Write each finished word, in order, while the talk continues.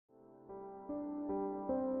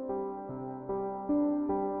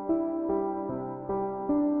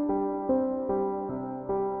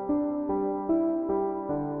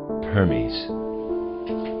Hermes.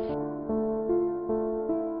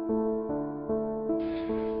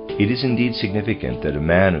 It is indeed significant that a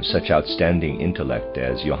man of such outstanding intellect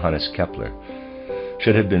as Johannes Kepler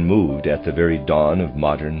should have been moved at the very dawn of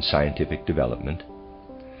modern scientific development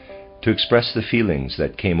to express the feelings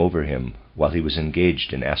that came over him while he was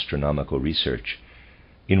engaged in astronomical research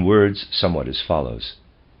in words somewhat as follows.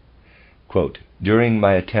 Quote, "During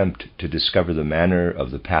my attempt to discover the manner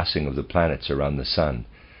of the passing of the planets around the sun,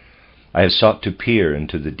 I have sought to peer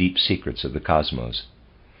into the deep secrets of the cosmos.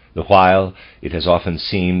 The while it has often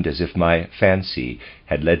seemed as if my fancy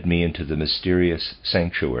had led me into the mysterious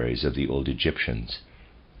sanctuaries of the old Egyptians,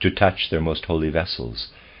 to touch their most holy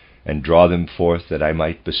vessels, and draw them forth that I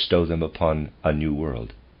might bestow them upon a new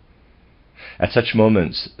world. At such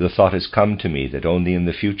moments the thought has come to me that only in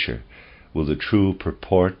the future will the true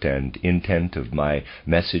purport and intent of my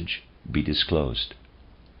message be disclosed."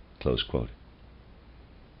 Close quote.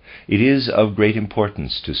 It is of great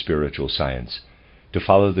importance to spiritual science to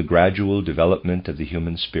follow the gradual development of the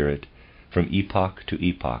human spirit from epoch to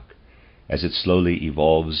epoch, as it slowly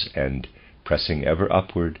evolves and, pressing ever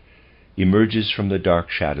upward, emerges from the dark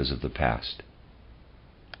shadows of the past.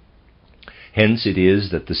 Hence it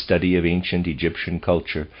is that the study of ancient Egyptian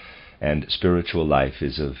culture and spiritual life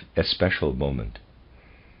is of especial moment.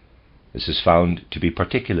 This is found to be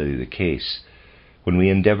particularly the case when we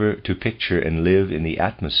endeavor to picture and live in the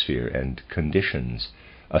atmosphere and conditions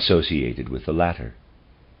associated with the latter.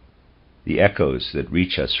 The echoes that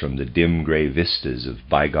reach us from the dim gray vistas of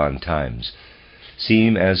bygone times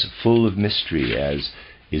seem as full of mystery as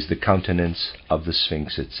is the countenance of the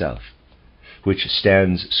Sphinx itself, which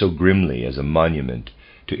stands so grimly as a monument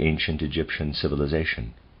to ancient Egyptian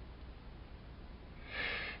civilization.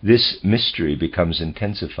 This mystery becomes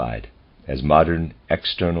intensified as modern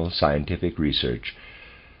external scientific research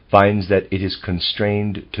finds that it is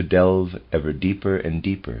constrained to delve ever deeper and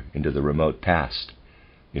deeper into the remote past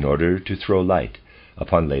in order to throw light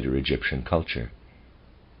upon later Egyptian culture,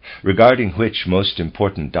 regarding which most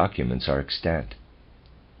important documents are extant.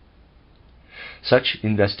 Such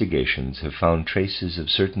investigations have found traces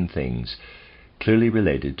of certain things clearly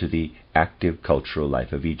related to the active cultural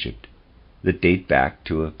life of Egypt that date back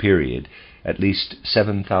to a period at least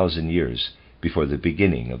 7,000 years before the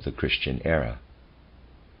beginning of the Christian era.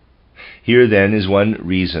 Here, then, is one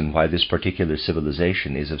reason why this particular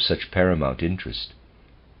civilization is of such paramount interest.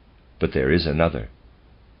 But there is another.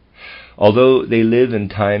 Although they live in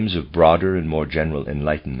times of broader and more general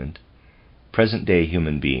enlightenment, present-day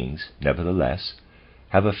human beings, nevertheless,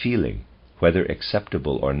 have a feeling, whether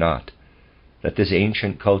acceptable or not, that this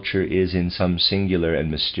ancient culture is in some singular and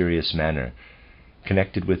mysterious manner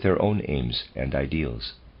connected with their own aims and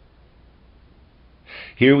ideals.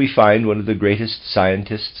 Here we find one of the greatest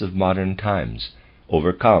scientists of modern times,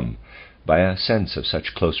 overcome by a sense of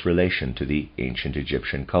such close relation to the ancient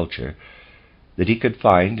Egyptian culture that he could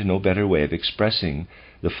find no better way of expressing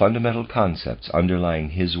the fundamental concepts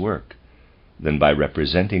underlying his work than by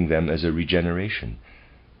representing them as a regeneration,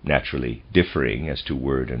 naturally differing as to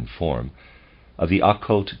word and form, of the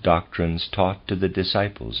occult doctrines taught to the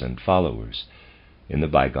disciples and followers in the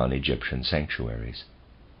bygone Egyptian sanctuaries.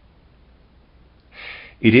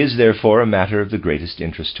 It is therefore a matter of the greatest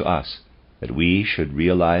interest to us that we should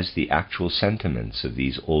realize the actual sentiments of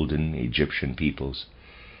these olden Egyptian peoples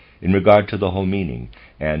in regard to the whole meaning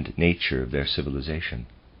and nature of their civilization.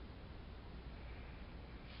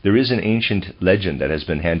 There is an ancient legend that has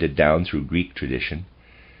been handed down through Greek tradition,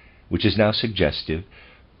 which is most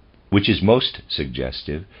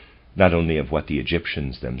suggestive not only of what the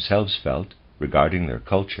Egyptians themselves felt regarding their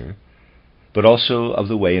culture, but also of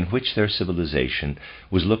the way in which their civilization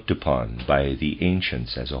was looked upon by the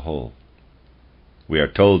ancients as a whole. We are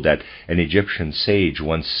told that an Egyptian sage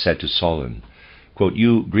once said to Solon, quote,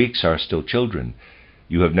 "You Greeks are still children.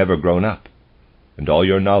 You have never grown up, and all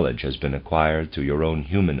your knowledge has been acquired through your own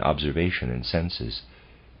human observation and senses.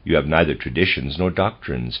 You have neither traditions nor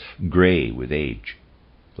doctrines, gray with age."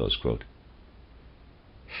 Close quote.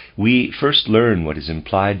 We first learn what is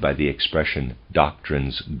implied by the expression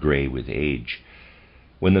 "doctrines gray with age"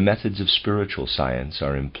 when the methods of spiritual science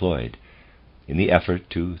are employed in the effort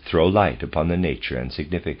to throw light upon the nature and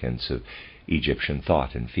significance of Egyptian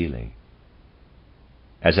thought and feeling.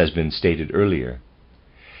 As has been stated earlier,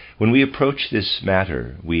 when we approach this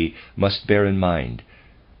matter, we must bear in mind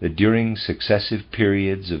that during successive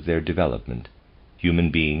periods of their development, human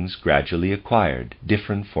beings gradually acquired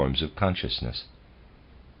different forms of consciousness.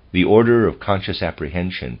 The order of conscious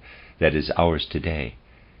apprehension that is ours today,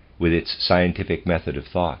 with its scientific method of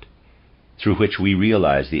thought, through which we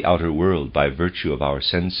realize the outer world by virtue of our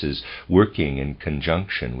senses working in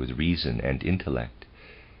conjunction with reason and intellect,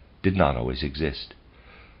 did not always exist.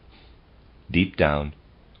 Deep down,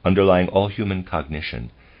 underlying all human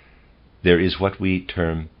cognition, there is what we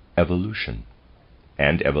term evolution,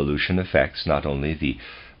 and evolution affects not only the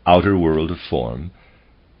outer world of form,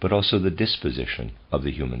 but also the disposition of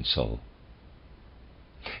the human soul.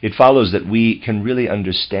 It follows that we can really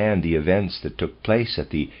understand the events that took place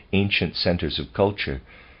at the ancient centers of culture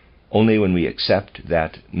only when we accept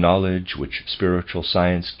that knowledge which spiritual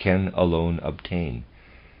science can alone obtain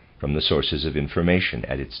from the sources of information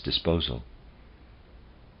at its disposal.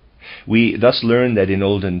 We thus learn that in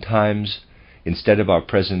olden times, instead of our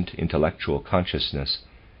present intellectual consciousness,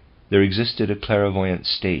 there existed a clairvoyant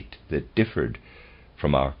state that differed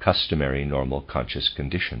from our customary normal conscious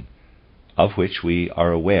condition, of which we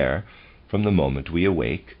are aware from the moment we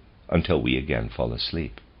awake until we again fall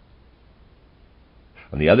asleep.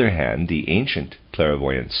 On the other hand, the ancient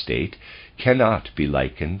clairvoyant state cannot be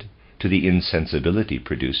likened to the insensibility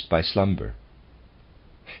produced by slumber.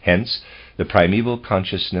 Hence, the primeval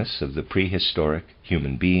consciousness of the prehistoric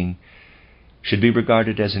human being should be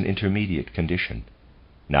regarded as an intermediate condition,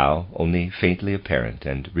 now only faintly apparent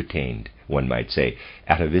and retained, one might say,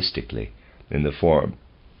 atavistically, in the form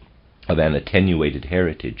of an attenuated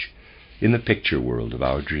heritage in the picture world of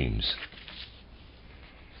our dreams.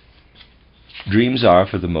 Dreams are,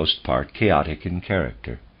 for the most part, chaotic in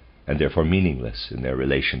character, and therefore meaningless in their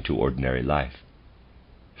relation to ordinary life.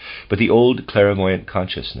 But the old clairvoyant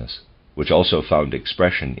consciousness, which also found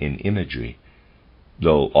expression in imagery,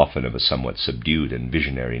 though often of a somewhat subdued and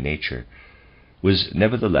visionary nature, was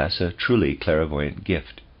nevertheless a truly clairvoyant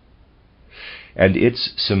gift, and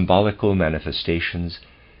its symbolical manifestations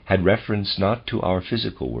had reference not to our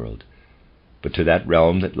physical world, but to that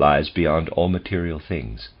realm that lies beyond all material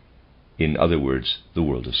things, in other words, the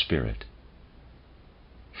world of spirit.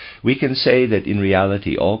 We can say that in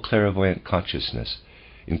reality all clairvoyant consciousness,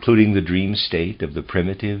 including the dream state of the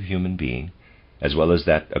primitive human being, as well as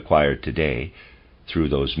that acquired today through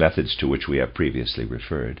those methods to which we have previously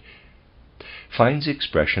referred, finds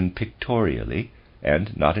expression pictorially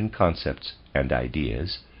and not in concepts and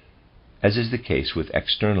ideas, as is the case with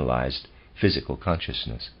externalized physical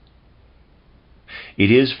consciousness.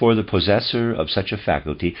 It is for the possessor of such a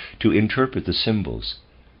faculty to interpret the symbols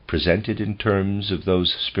presented in terms of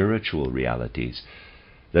those spiritual realities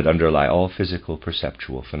that underlie all physical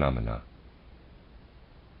perceptual phenomena.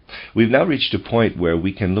 We've now reached a point where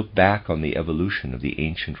we can look back on the evolution of the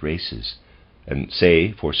ancient races and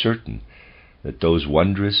say for certain that those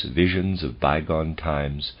wondrous visions of bygone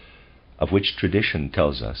times, of which tradition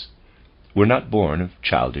tells us, were not born of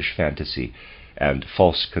childish fantasy and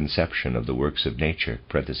false conception of the works of nature.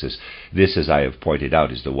 This, as I have pointed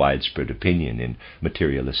out, is the widespread opinion in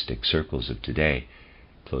materialistic circles of today.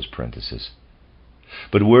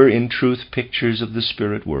 But were in truth pictures of the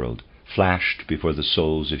spirit world flashed before the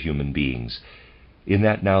souls of human beings in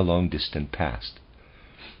that now long distant past.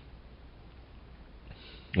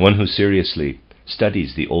 One who seriously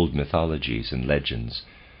studies the old mythologies and legends,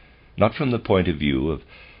 not from the point of view of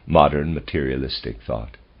modern materialistic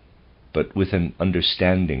thought, but with an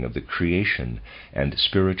understanding of the creation and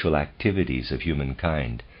spiritual activities of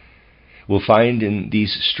humankind, will find in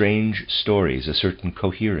these strange stories a certain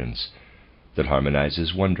coherence that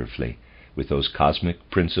harmonizes wonderfully with those cosmic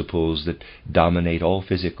principles that dominate all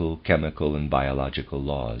physical, chemical, and biological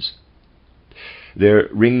laws. There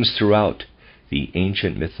rings throughout the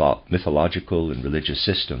ancient mythological and religious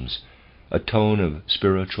systems a tone of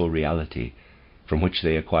spiritual reality from which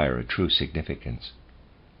they acquire a true significance.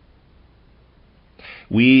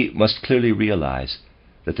 We must clearly realize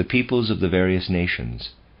that the peoples of the various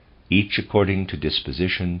nations, each according to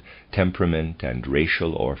disposition, temperament, and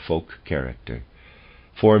racial or folk character,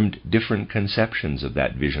 formed different conceptions of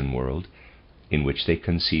that vision world in which they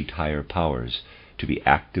conceived higher powers to be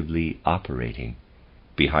actively operating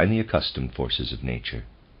behind the accustomed forces of nature.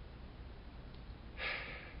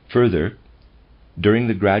 Further, during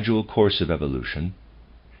the gradual course of evolution,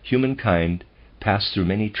 humankind passed through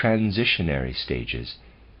many transitionary stages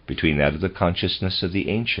between that of the consciousness of the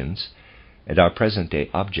ancients and our present-day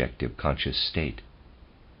objective conscious state.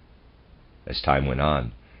 As time went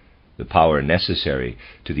on, the power necessary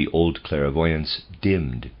to the old clairvoyance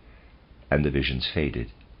dimmed, and the visions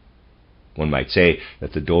faded. One might say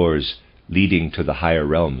that the doors leading to the higher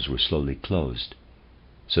realms were slowly closed,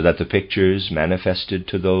 so that the pictures manifested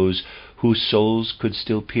to those whose souls could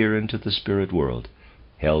still peer into the spirit world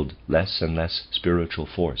held less and less spiritual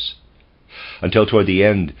force, until toward the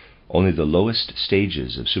end only the lowest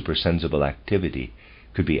stages of supersensible activity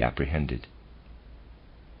could be apprehended.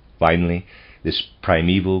 Finally, this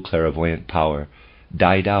primeval clairvoyant power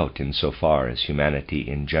died out insofar as humanity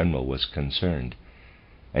in general was concerned,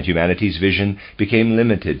 and humanity's vision became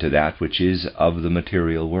limited to that which is of the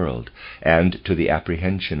material world, and to the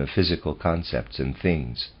apprehension of physical concepts and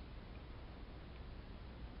things.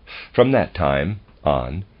 From that time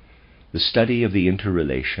on, the study of the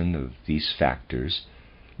interrelation of these factors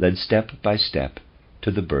led step by step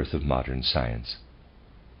to the birth of modern science.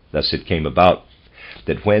 Thus it came about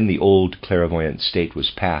that when the old clairvoyant state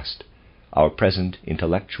was past, our present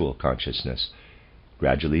intellectual consciousness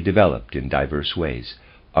gradually developed in diverse ways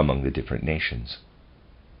among the different nations.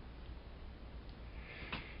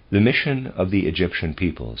 The mission of the Egyptian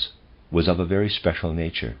peoples was of a very special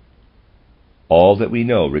nature. All that we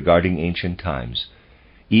know regarding ancient times,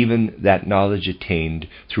 even that knowledge attained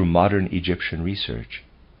through modern Egyptian research,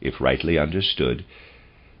 if rightly understood,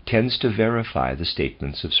 tends to verify the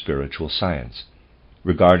statements of spiritual science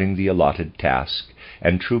regarding the allotted task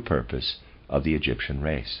and true purpose of the Egyptian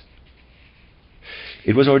race.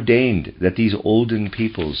 It was ordained that these olden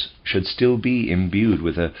peoples should still be imbued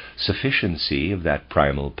with a sufficiency of that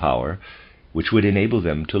primal power which would enable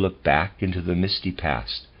them to look back into the misty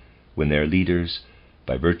past, when their leaders,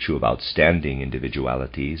 by virtue of outstanding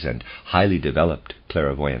individualities and highly developed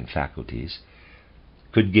clairvoyant faculties,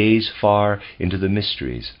 could gaze far into the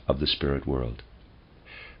mysteries of the spirit world.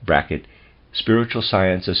 Spiritual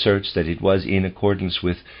science asserts that it was in accordance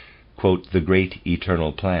with, quote, the great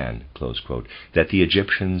eternal plan, close quote, that the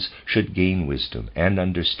Egyptians should gain wisdom and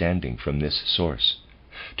understanding from this source,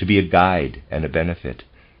 to be a guide and a benefit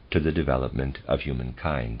to the development of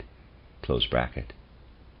humankind, close bracket.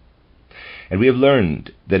 And we have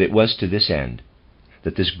learned that it was to this end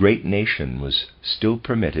that this great nation was still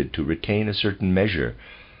permitted to retain a certain measure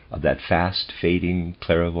of that fast-fading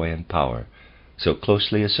clairvoyant power so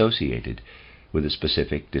closely associated with a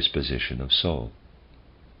specific disposition of soul.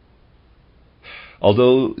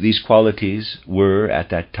 Although these qualities were at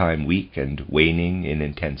that time weak and waning in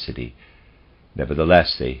intensity,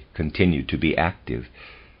 nevertheless they continued to be active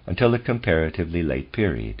until a comparatively late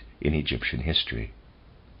period in Egyptian history.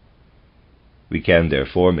 We can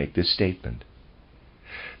therefore make this statement.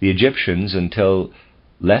 The Egyptians, until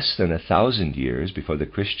less than 1,000 years before the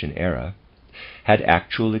Christian era, had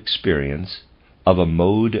actual experience of a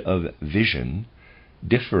mode of vision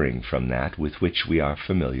differing from that with which we are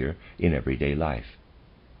familiar in everyday life,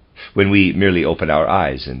 when we merely open our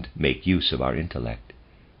eyes and make use of our intellect.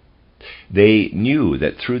 They knew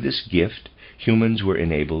that through this gift humans were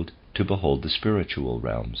enabled to behold the spiritual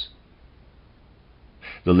realms.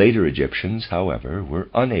 The later Egyptians, however, were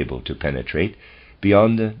unable to penetrate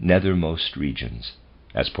beyond the nethermost regions,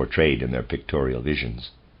 as portrayed in their pictorial visions.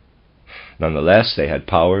 Nonetheless, they had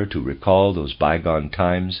power to recall those bygone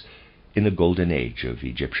times in the golden age of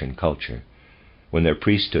Egyptian culture, when their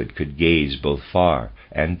priesthood could gaze both far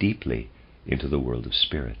and deeply into the world of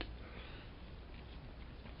spirit.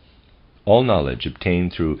 All knowledge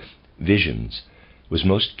obtained through visions was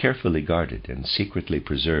most carefully guarded and secretly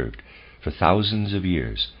preserved for thousands of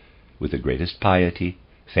years with the greatest piety,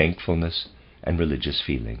 thankfulness, and religious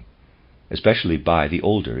feeling, especially by the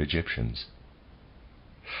older Egyptians.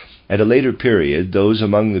 At a later period, those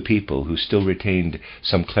among the people who still retained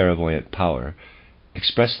some clairvoyant power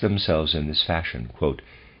expressed themselves in this fashion, quote,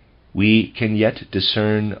 "We can yet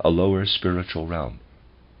discern a lower spiritual realm.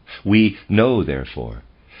 We know, therefore,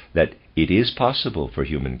 that it is possible for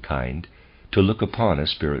humankind to look upon a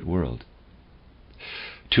spirit world.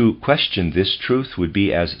 To question this truth would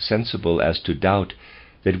be as sensible as to doubt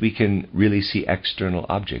that we can really see external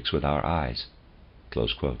objects with our eyes."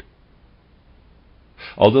 Close quote.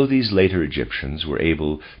 Although these later Egyptians were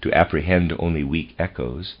able to apprehend only weak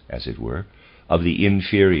echoes, as it were, of the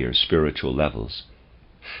inferior spiritual levels,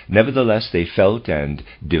 nevertheless they felt and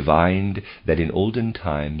divined that in olden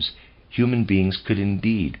times human beings could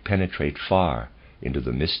indeed penetrate far into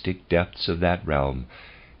the mystic depths of that realm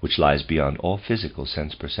which lies beyond all physical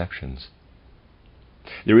sense perceptions.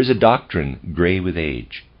 There is a doctrine gray with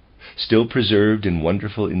age, still preserved in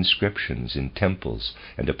wonderful inscriptions in temples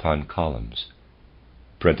and upon columns.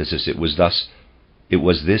 It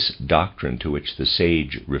was this doctrine to which the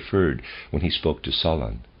sage referred when he spoke to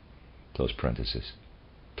Solon.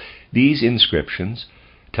 These inscriptions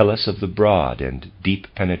tell us of the broad and deep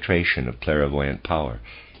penetration of clairvoyant power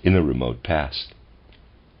in the remote past.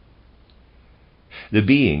 The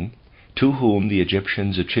being to whom the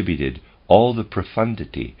Egyptians attributed all the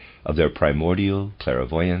profundity of their primordial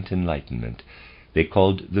clairvoyant enlightenment they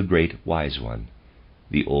called the Great Wise One,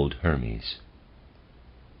 the old Hermes.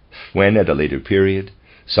 When, at a later period,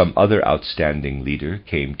 some other outstanding leader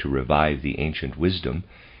came to revive the ancient wisdom,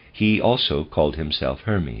 he also called himself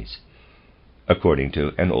Hermes, according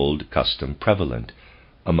to an old custom prevalent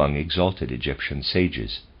among exalted Egyptian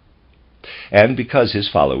sages, and because his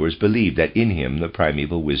followers believed that in him the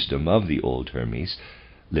primeval wisdom of the old Hermes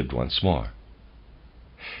lived once more.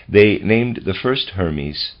 They named the first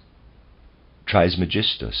Hermes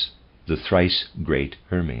Trismegistus, the thrice great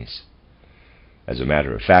Hermes. As a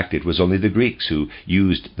matter of fact, it was only the Greeks who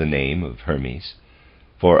used the name of Hermes,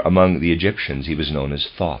 for among the Egyptians he was known as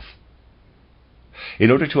Thoth.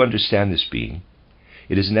 In order to understand this being,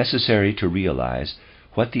 it is necessary to realize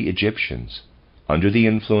what the Egyptians, under the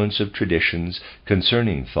influence of traditions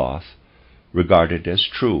concerning Thoth, regarded as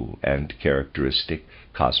true and characteristic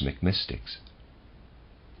cosmic mystics.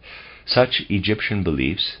 Such Egyptian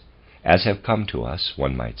beliefs, as have come to us,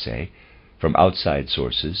 one might say, from outside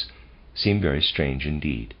sources, seem very strange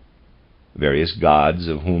indeed. Various gods,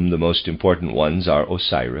 of whom the most important ones are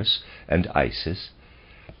Osiris and Isis,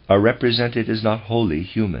 are represented as not wholly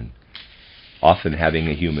human, often having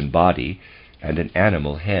a human body and an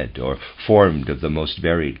animal head, or formed of the most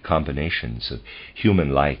varied combinations of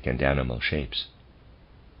human-like and animal shapes.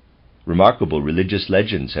 Remarkable religious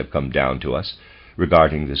legends have come down to us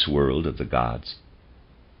regarding this world of the gods.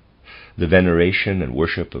 The veneration and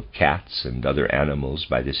worship of cats and other animals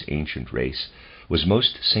by this ancient race was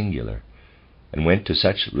most singular, and went to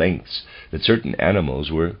such lengths that certain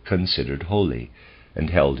animals were considered holy and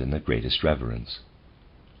held in the greatest reverence.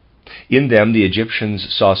 In them the Egyptians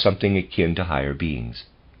saw something akin to higher beings.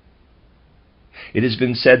 It has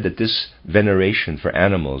been said that this veneration for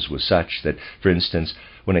animals was such that, for instance,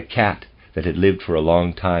 when a cat that had lived for a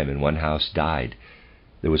long time in one house died,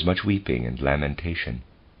 there was much weeping and lamentation.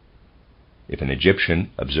 If an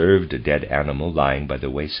Egyptian observed a dead animal lying by the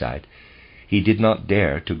wayside, he did not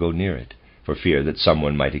dare to go near it, for fear that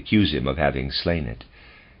someone might accuse him of having slain it,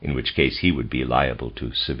 in which case he would be liable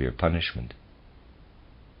to severe punishment.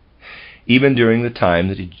 Even during the time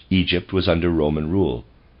that Egypt was under Roman rule,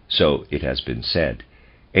 so it has been said,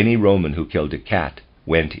 any Roman who killed a cat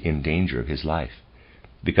went in danger of his life,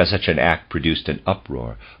 because such an act produced an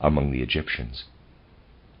uproar among the Egyptians.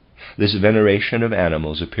 This veneration of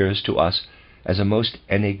animals appears to us as a most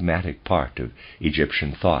enigmatic part of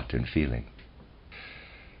Egyptian thought and feeling.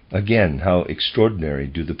 Again, how extraordinary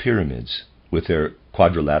do the pyramids, with their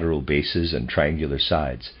quadrilateral bases and triangular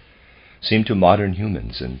sides, seem to modern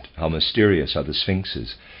humans, and how mysterious are the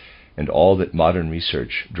sphinxes, and all that modern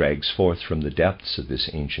research drags forth from the depths of this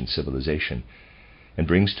ancient civilization, and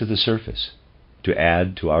brings to the surface, to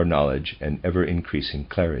add to our knowledge an ever-increasing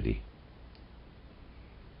clarity.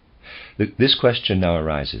 This question now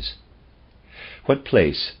arises: what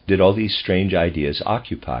place did all these strange ideas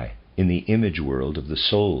occupy in the image world of the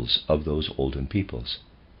souls of those olden peoples?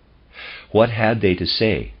 What had they to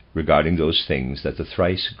say regarding those things that the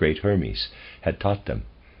thrice great Hermes had taught them,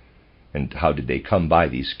 and how did they come by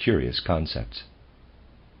these curious concepts?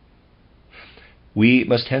 We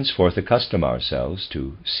must henceforth accustom ourselves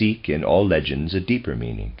to seek in all legends a deeper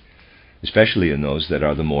meaning, especially in those that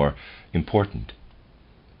are the more important.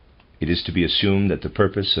 It is to be assumed that the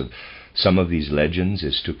purpose of some of these legends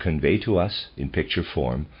is to convey to us, in picture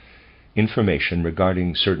form, information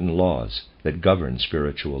regarding certain laws that govern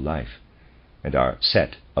spiritual life, and are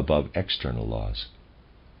set above external laws.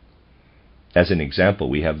 As an example,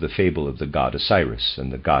 we have the fable of the god Osiris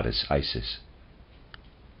and the goddess Isis.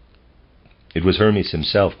 It was Hermes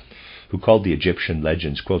himself who called the Egyptian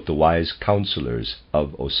legends, quote, the wise counselors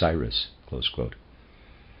of Osiris, close quote.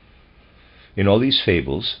 In all these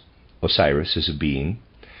fables, Osiris is a being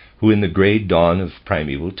who in the grey dawn of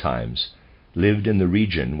primeval times lived in the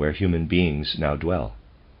region where human beings now dwell.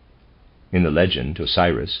 In the legend,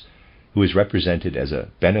 Osiris, who is represented as a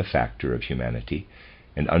benefactor of humanity,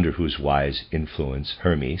 and under whose wise influence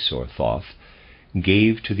Hermes, or Thoth,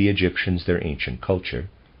 gave to the Egyptians their ancient culture,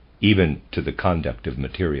 even to the conduct of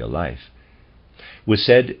material life, was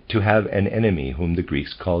said to have an enemy whom the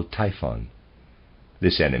Greeks called Typhon.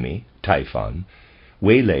 This enemy, Typhon,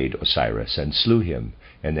 waylaid Osiris and slew him,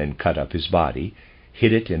 and then cut up his body,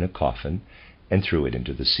 hid it in a coffin, and threw it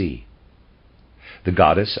into the sea. The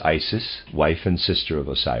goddess Isis, wife and sister of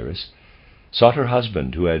Osiris, sought her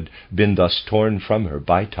husband, who had been thus torn from her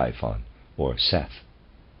by Typhon, or Seth.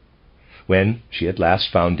 When she at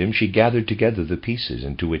last found him, she gathered together the pieces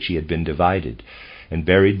into which he had been divided, and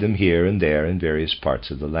buried them here and there in various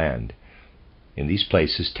parts of the land. In these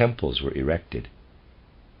places temples were erected.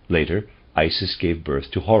 Later, Isis gave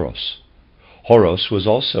birth to Horus. Horus was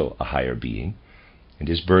also a higher being, and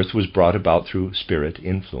his birth was brought about through spirit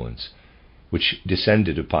influence, which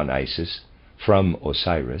descended upon Isis from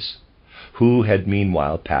Osiris, who had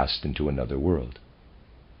meanwhile passed into another world.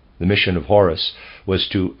 The mission of Horus was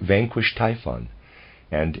to vanquish Typhon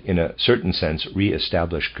and, in a certain sense,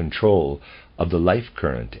 re-establish control of the life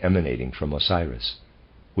current emanating from Osiris,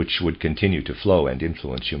 which would continue to flow and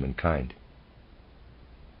influence humankind.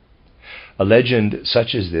 A legend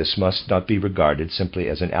such as this must not be regarded simply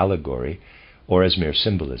as an allegory or as mere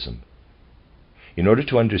symbolism. In order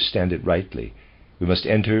to understand it rightly, we must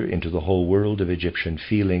enter into the whole world of Egyptian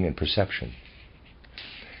feeling and perception.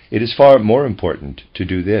 It is far more important to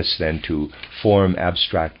do this than to form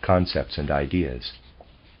abstract concepts and ideas.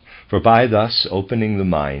 For by thus opening the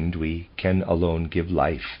mind, we can alone give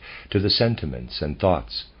life to the sentiments and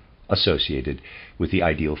thoughts associated with the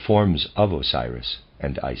ideal forms of Osiris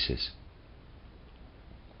and Isis.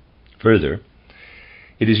 Further,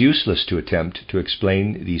 it is useless to attempt to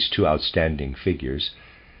explain these two outstanding figures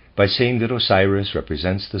by saying that Osiris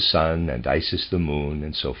represents the sun and Isis the moon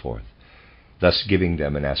and so forth, thus giving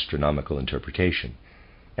them an astronomical interpretation,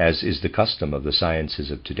 as is the custom of the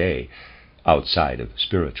sciences of today outside of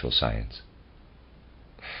spiritual science.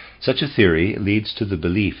 Such a theory leads to the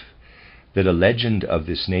belief that a legend of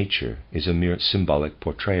this nature is a mere symbolic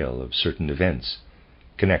portrayal of certain events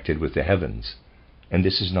connected with the heavens, and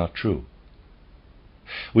this is not true.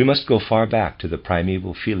 We must go far back to the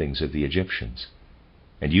primeval feelings of the Egyptians,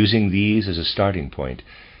 and using these as a starting point,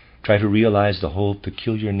 try to realize the whole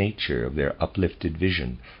peculiar nature of their uplifted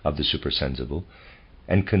vision of the supersensible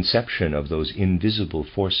and conception of those invisible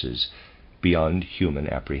forces beyond human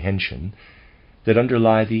apprehension that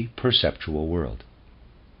underlie the perceptual world.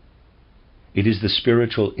 It is the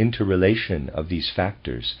spiritual interrelation of these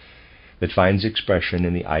factors that finds expression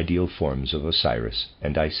in the ideal forms of Osiris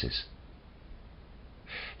and Isis.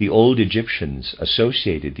 The old Egyptians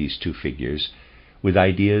associated these two figures with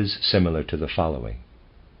ideas similar to the following.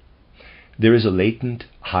 There is a latent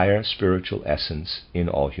higher spiritual essence in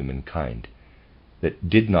all humankind that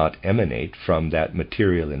did not emanate from that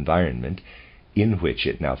material environment in which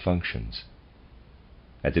it now functions.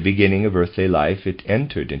 At the beginning of earthly life, it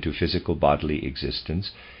entered into physical bodily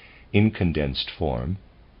existence in condensed form,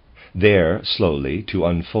 there slowly to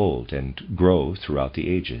unfold and grow throughout the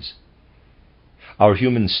ages. Our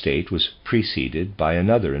human state was preceded by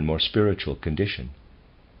another and more spiritual condition,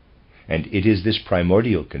 and it is this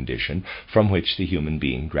primordial condition from which the human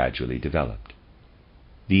being gradually developed.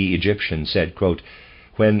 The Egyptian said, quote,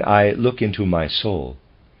 "When I look into my soul,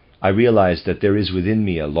 I realize that there is within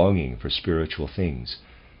me a longing for spiritual things,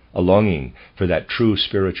 a longing for that true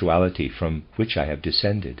spirituality from which I have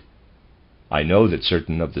descended. I know that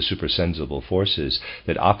certain of the supersensible forces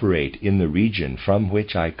that operate in the region from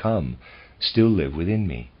which I come still live within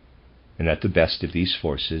me, and that the best of these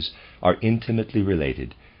forces are intimately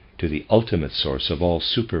related to the ultimate source of all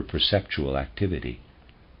super-perceptual activity.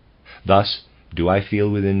 Thus do I feel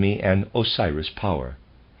within me an Osiris power,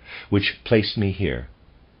 which placed me here,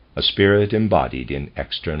 a spirit embodied in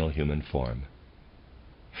external human form.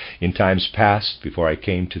 In times past, before I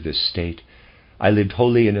came to this state, I lived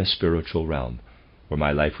wholly in a spiritual realm, where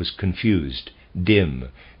my life was confused, dim,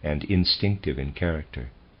 and instinctive in character.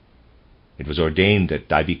 It was ordained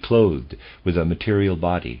that I be clothed with a material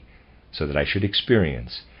body, so that I should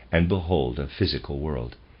experience and behold a physical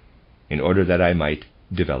world, in order that I might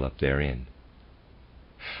develop therein.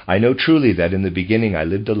 I know truly that in the beginning I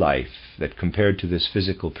lived a life that, compared to this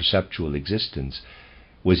physical perceptual existence,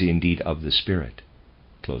 was indeed of the spirit."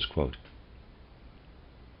 Close quote.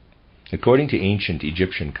 According to ancient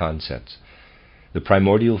Egyptian concepts, the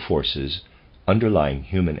primordial forces underlying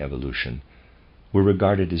human evolution were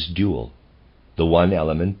regarded as dual, the one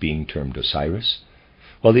element being termed Osiris,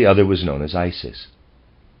 while the other was known as Isis.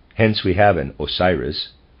 Hence we have an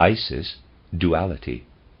Osiris-Isis duality.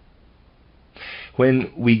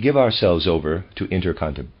 When we give ourselves over to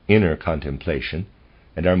inner contemplation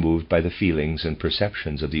and are moved by the feelings and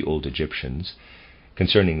perceptions of the old Egyptians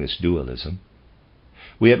concerning this dualism,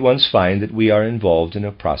 we at once find that we are involved in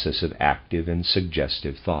a process of active and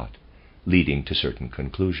suggestive thought, leading to certain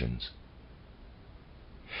conclusions.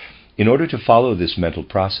 In order to follow this mental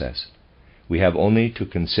process, we have only to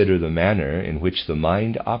consider the manner in which the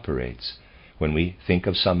mind operates when we think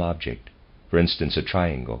of some object, for instance a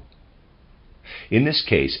triangle. In this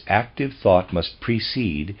case, active thought must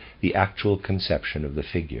precede the actual conception of the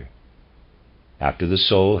figure. After the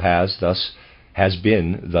soul has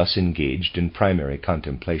been thus engaged in primary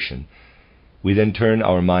contemplation, we then turn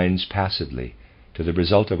our minds passively to the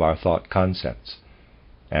result of our thought concepts,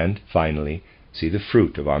 and finally see the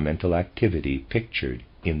fruit of our mental activity pictured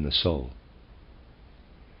in the soul.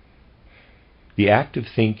 The act of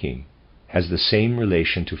thinking has the same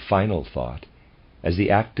relation to final thought as the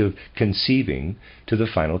act of conceiving to the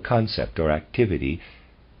final concept or activity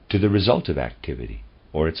to the result of activity,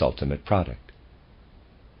 or its ultimate product.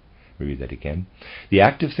 Read that again. The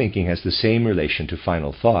act of thinking has the same relation to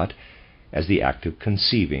final thought as the act of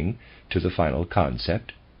conceiving to the final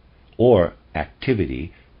concept, or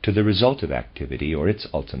activity to the result of activity, or its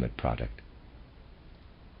ultimate product.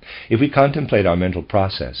 If we contemplate our mental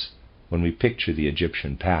process when we picture the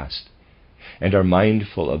Egyptian past, and are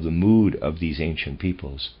mindful of the mood of these ancient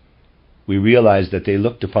peoples, we realize that they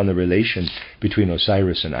looked upon the relation between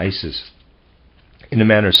Osiris and Isis in a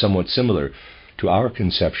manner somewhat similar to our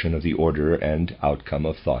conception of the order and outcome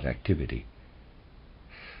of thought activity.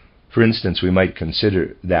 For instance, we might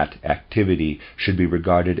consider that activity should be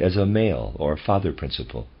regarded as a male or father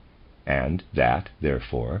principle, and that,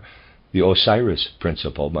 therefore, the Osiris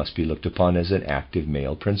principle must be looked upon as an active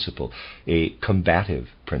male principle, a combative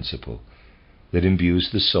principle, that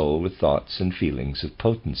imbues the soul with thoughts and feelings of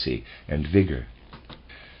potency and vigor.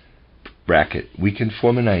 We can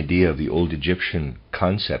form an idea of the old Egyptian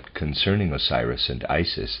concept concerning Osiris and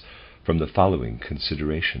Isis from the following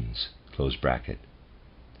considerations.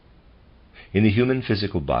 In the human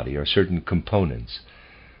physical body are certain components,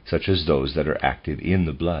 such as those that are active in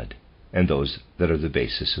the blood, and those that are the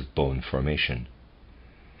basis of bone formation.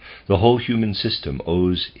 The whole human system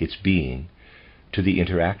owes its being to the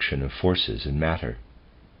interaction of forces in matter,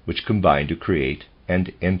 which combine to create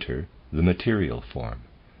and enter the material form.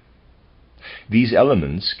 These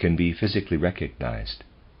elements can be physically recognized,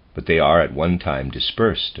 but they are at one time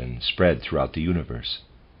dispersed and spread throughout the universe.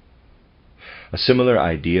 A similar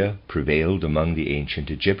idea prevailed among the ancient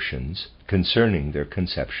Egyptians concerning their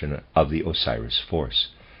conception of the Osiris force,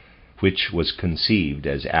 which was conceived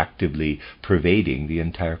as actively pervading the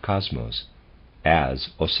entire cosmos, as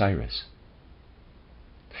Osiris.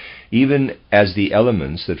 Even as the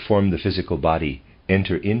elements that form the physical body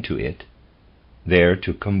enter into it, there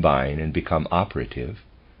to combine and become operative,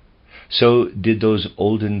 so did those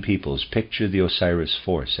olden peoples picture the Osiris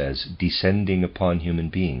force as descending upon human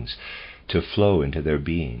beings to flow into their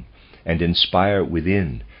being and inspire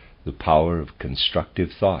within the power of constructive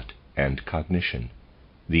thought and cognition,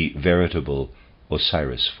 the veritable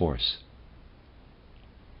Osiris force.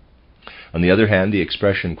 On the other hand, the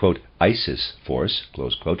expression, quote, Isis force,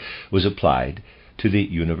 close quote, was applied to the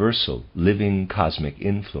universal, living cosmic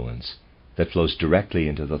influence that flows directly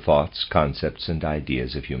into the thoughts, concepts, and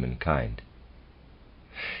ideas of humankind.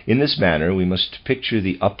 In this manner, we must picture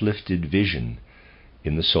the uplifted vision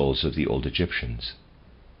in the souls of the old Egyptians,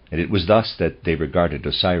 and it was thus that they regarded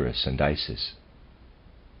Osiris and Isis.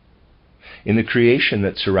 In the creation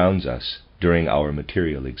that surrounds us during our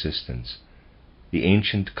material existence, the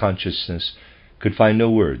ancient consciousness could find no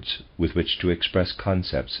words with which to express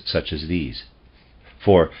concepts such as these,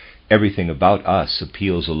 for everything about us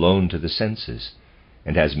appeals alone to the senses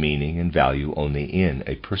and has meaning and value only in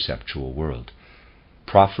a perceptual world,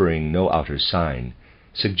 proffering no outer sign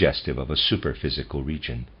suggestive of a superphysical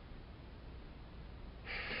region.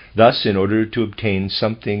 Thus, in order to obtain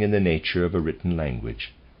something in the nature of a written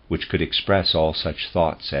language, which could express all such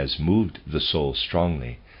thoughts as moved the soul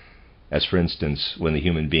strongly, as for instance when the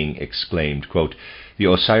human being exclaimed, quote,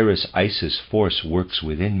 the Osiris-Isis force works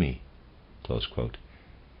within me, close quote,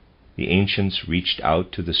 the ancients reached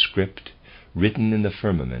out to the script written in the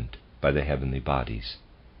firmament by the heavenly bodies.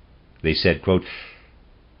 They said, quote,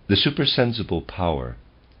 the supersensible power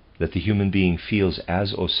that the human being feels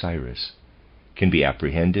as Osiris can be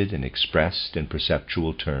apprehended and expressed in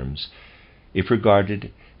perceptual terms if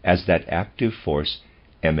regarded as that active force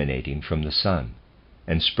emanating from the sun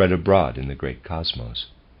and spread abroad in the great cosmos.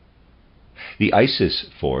 The Isis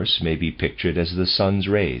force may be pictured as the sun's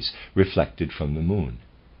rays reflected from the moon,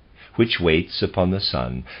 which waits upon the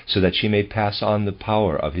sun so that she may pass on the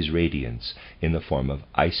power of his radiance in the form of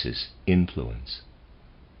Isis influence.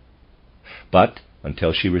 But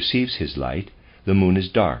until she receives his light, the moon is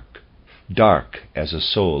dark, dark as a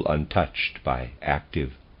soul untouched by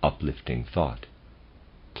active, uplifting thought.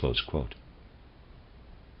 Close quote.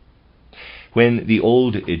 When the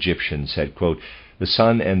old Egyptians said, quote, the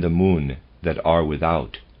sun and the moon that are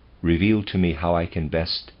without reveal to me how I can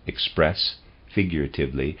best express,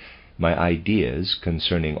 figuratively, my ideas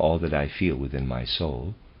concerning all that I feel within my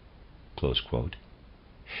soul, close quote,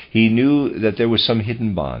 he knew that there was some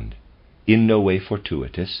hidden bond, in no way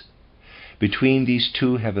fortuitous, between these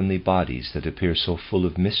two heavenly bodies that appear so full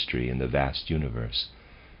of mystery in the vast universe,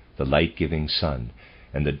 the light-giving sun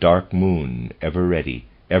and the dark moon ever ready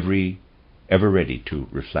to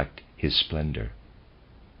reflect his splendor.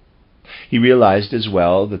 He realized as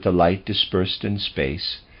well that the light dispersed in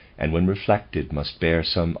space, and when reflected must bear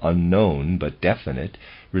some unknown but definite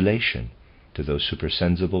relation to those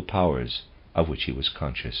supersensible powers of which he was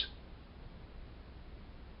conscious.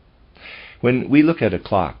 When we look at a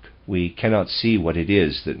clock, we cannot see what it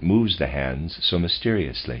is that moves the hands so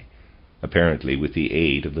mysteriously, apparently with the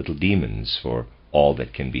aid of little demons, for all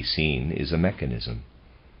that can be seen is a mechanism.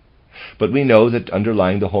 But we know that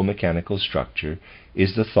underlying the whole mechanical structure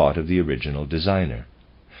is the thought of the original designer,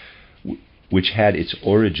 which had its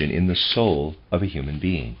origin in the soul of a human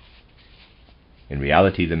being. In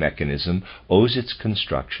reality, the mechanism owes its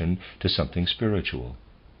construction to something spiritual.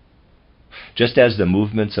 Just as the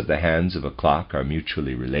movements of the hands of a clock are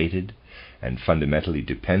mutually related and fundamentally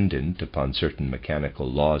dependent upon certain mechanical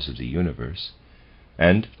laws of the universe,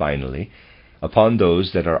 and, finally, upon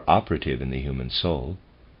those that are operative in the human soul,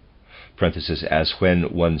 as when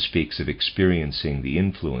one speaks of experiencing the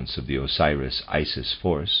influence of the Osiris-Isis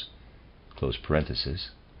force,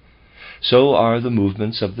 so are the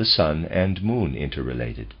movements of the sun and moon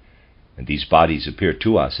interrelated, and these bodies appear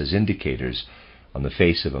to us as indicators on the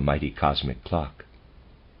face of a mighty cosmic clock.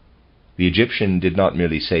 The Egyptian did not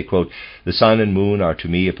merely say, quote, "The sun and moon are to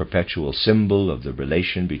me a perpetual symbol of the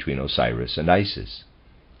relation between Osiris and Isis."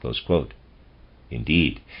 Close quote.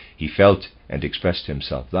 Indeed, he felt and expressed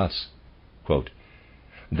himself thus, quote,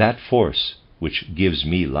 "That force which gives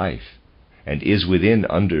me life and is within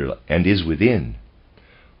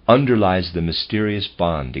underlies the mysterious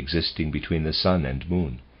bond existing between the sun and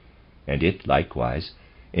moon, and it likewise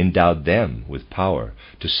endowed them with power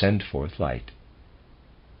to send forth light."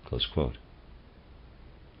 Close quote.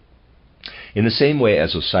 In the same way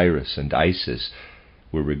as Osiris and Isis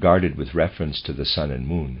were regarded with reference to the sun and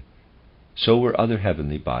moon, so were other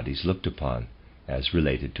heavenly bodies looked upon as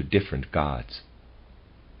related to different gods.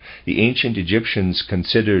 The ancient Egyptians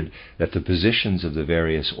considered that the positions of the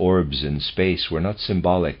various orbs in space were not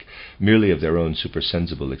symbolic merely of their own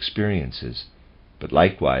supersensible experiences, but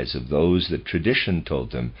likewise of those that tradition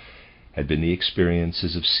told them had been the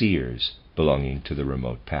experiences of seers belonging to the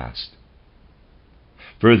remote past.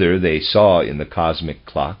 Further, they saw in the cosmic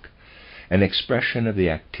clock an expression of the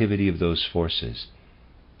activity of those forces,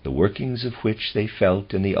 the workings of which they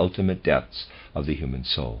felt in the ultimate depths of the human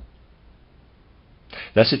soul.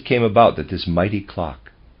 Thus it came about that this mighty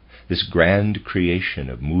clock, this grand creation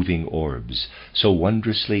of moving orbs, so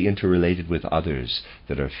wondrously interrelated with others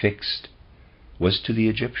that are fixed, was to the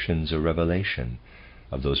Egyptians a revelation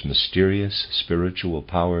of those mysterious spiritual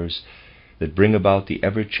powers that bring about the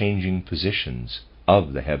ever-changing positions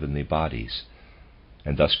of the heavenly bodies,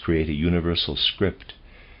 and thus create a universal script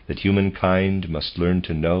that humankind must learn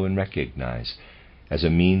to know and recognize as a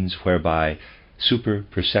means whereby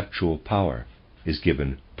super-perceptual power is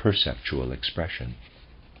given perceptual expression.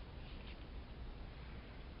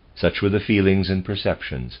 Such were the feelings and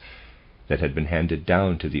perceptions that had been handed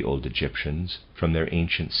down to the old Egyptians from their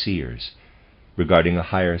ancient seers regarding a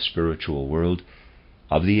higher spiritual world,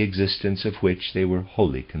 of the existence of which they were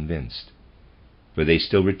wholly convinced, for they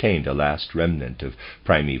still retained a last remnant of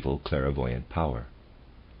primeval clairvoyant power.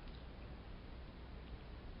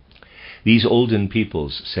 These olden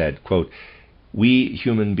peoples said, quote, "We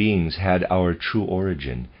human beings had our true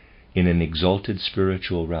origin in an exalted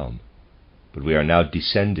spiritual realm, but we are now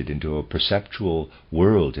descended into a perceptual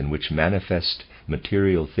world in which manifest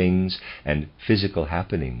material things and physical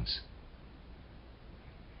happenings."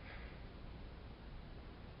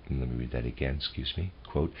 Let me read that again,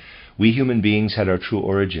 Quote, "We human beings had our true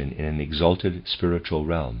origin in an exalted spiritual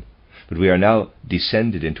realm, but we are now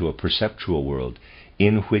descended into a perceptual world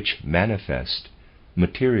in which manifest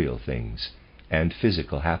material things and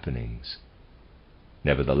physical happenings.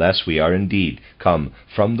 Nevertheless, we are indeed come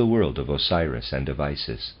from the world of Osiris and of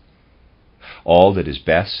Isis. All that is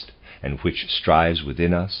best and which strives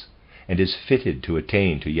within us and is fitted to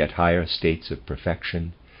attain to yet higher states of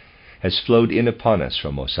perfection has flowed in upon us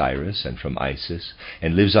from Osiris and from Isis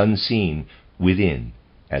and lives unseen within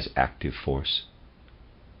as active force.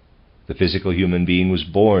 The physical human being was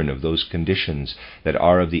born of those conditions that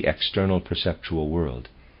are of the external perceptual world,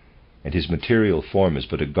 and his material form is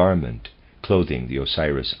but a garment clothing the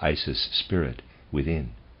Osiris-Isis spirit within."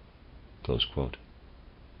 Close quote.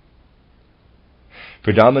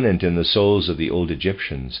 Predominant in the souls of the old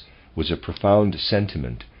Egyptians was a profound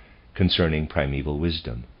sentiment concerning primeval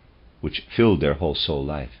wisdom, which filled their whole soul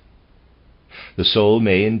life. The soul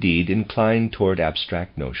may indeed incline toward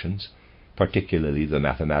abstract notions, particularly the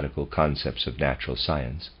mathematical concepts of natural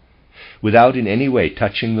science, without in any way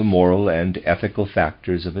touching the moral and ethical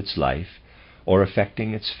factors of its life or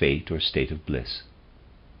affecting its fate or state of bliss.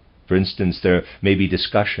 For instance, there may be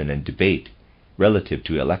discussion and debate relative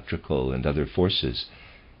to electrical and other forces,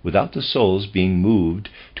 without the souls being moved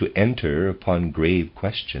to enter upon grave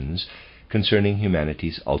questions concerning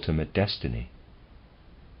humanity's ultimate destiny.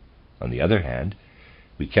 On the other hand,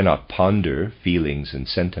 we cannot ponder feelings and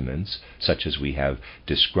sentiments such as we have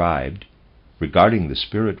described regarding the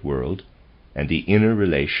spirit world and the inner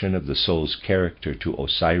relation of the soul's character to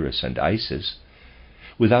Osiris and Isis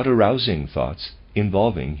without arousing thoughts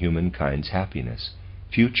involving humankind's happiness,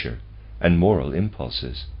 future, and moral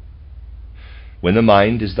impulses. When the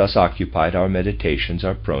mind is thus occupied, our meditations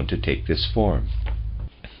are prone to take this form.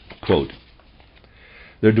 Quote,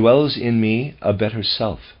 "There dwells in me a better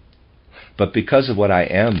self, but because of what I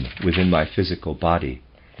am within my physical body,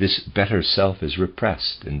 this better self is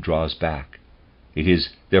repressed and draws back. It is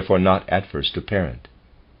therefore not at first apparent.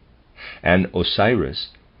 An Osiris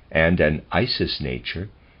and an Isis nature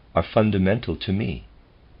are fundamental to me.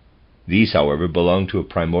 These, however, belong to a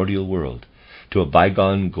primordial world, to a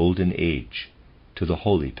bygone golden age, to the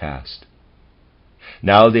holy past.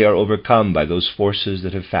 Now they are overcome by those forces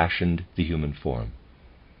that have fashioned the human form.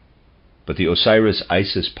 But the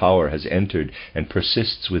Osiris-Isis power has entered and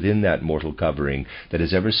persists within that mortal covering that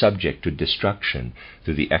is ever subject to destruction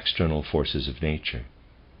through the external forces of nature."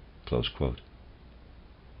 Close quote.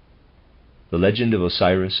 The legend of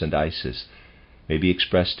Osiris and Isis may be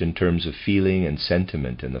expressed in terms of feeling and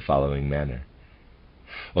sentiment in the following manner.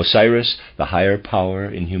 Osiris, the higher power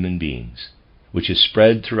in human beings, which is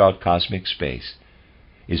spread throughout cosmic space,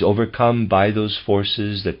 is overcome by those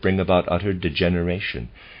forces that bring about utter degeneration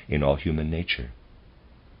in all human nature.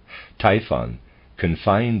 Typhon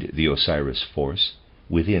confined the Osiris force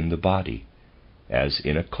within the body, as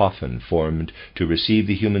in a coffin formed to receive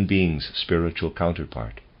the human being's spiritual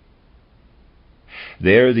counterpart.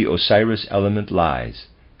 There the Osiris element lies,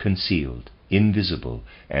 concealed, invisible,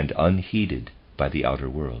 and unheeded by the outer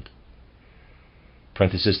world.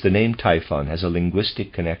 Parenthesis, the name Typhon has a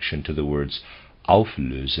linguistic connection to the words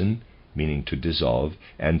auflösen, meaning to dissolve,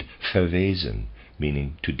 and verwesen,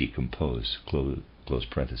 meaning to decompose. Close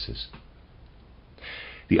parenthesis.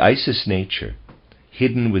 The Isis nature,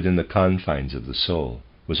 hidden within the confines of the soul,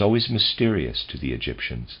 was always mysterious to the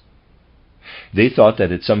Egyptians. They thought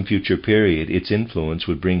that at some future period its influence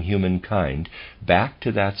would bring humankind back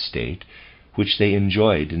to that state which they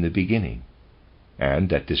enjoyed in the beginning, and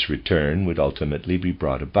that this return would ultimately be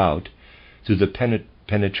brought about through the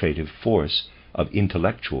penetrative force of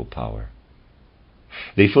intellectual power.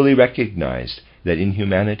 They fully recognized that in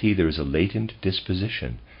humanity there is a latent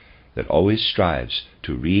disposition that always strives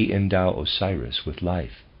to re-endow Osiris with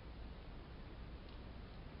life.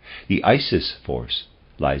 The Isis force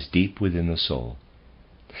lies deep within the soul,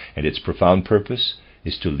 and its profound purpose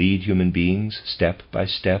is to lead human beings step by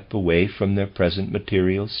step away from their present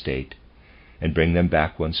material state and bring them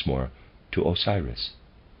back once more to Osiris.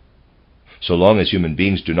 So long as human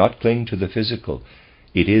beings do not cling to the physical,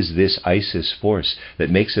 it is this Isis force that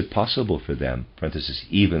makes it possible for them, parenthesis,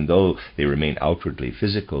 even though they remain outwardly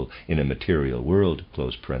physical in a material world,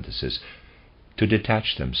 close parenthesis, to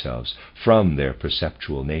detach themselves from their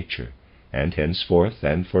perceptual nature, and henceforth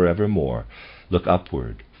and forevermore look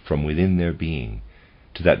upward from within their being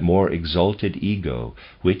to that more exalted ego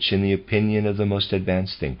which, in the opinion of the most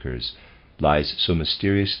advanced thinkers, lies so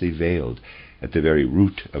mysteriously veiled at the very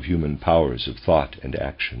root of human powers of thought and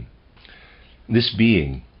action. This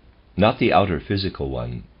being, not the outer physical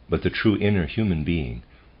one, but the true inner human being,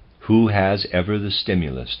 who has ever the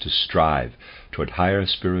stimulus to strive toward higher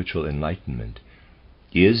spiritual enlightenment,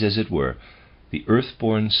 is, as it were, the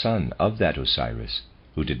earth-born son of that Osiris,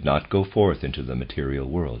 who did not go forth into the material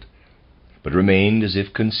world, but remained as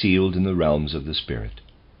if concealed in the realms of the spirit.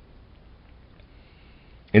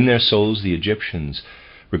 In their souls, the Egyptians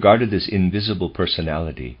regarded this invisible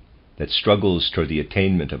personality that struggles toward the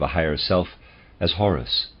attainment of a higher self as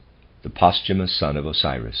Horus, the posthumous son of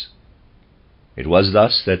Osiris. It was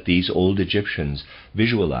thus that these old Egyptians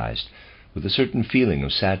visualized, with a certain feeling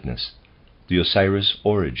of sadness, the Osiris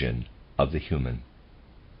origin of the human.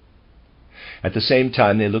 At the same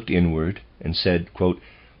time they looked inward and said, quote,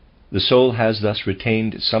 "The soul has thus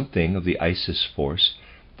retained something of the Isis force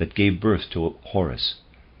that gave birth to Horus,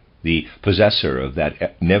 the possessor of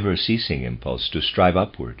that never-ceasing impulse to strive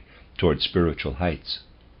upward toward spiritual heights.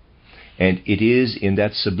 And it is in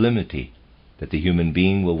that sublimity that the human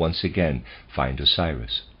being will once again find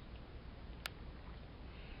Osiris."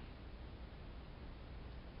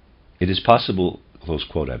 It is possible, close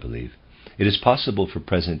quote, I believe, it is possible for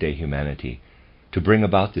present-day humanity to bring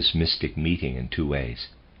about this mystic meeting in two ways.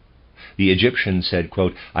 The Egyptian said,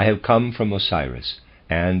 quote, "I have come from Osiris,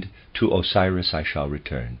 and to Osiris I shall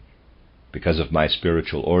return. Because of my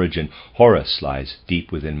spiritual origin, Horus lies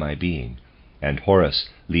deep within my being, and Horus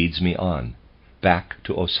leads me on, back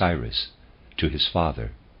to Osiris, to his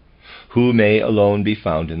father, who may alone be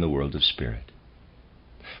found in the world of spirit.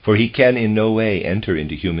 For he can in no way enter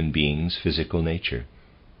into human beings' physical nature.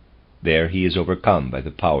 There he is overcome by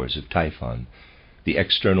the powers of Typhon, the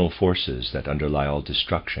external forces that underlie all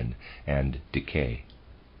destruction and decay."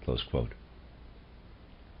 Close quote.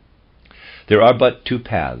 There are but two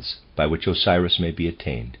paths by which Osiris may be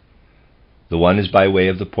attained. The one is by way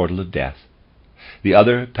of the portal of death. The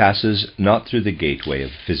other passes not through the gateway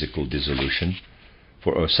of physical dissolution,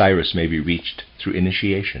 for Osiris may be reached through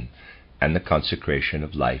initiation and the consecration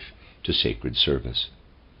of life to sacred service.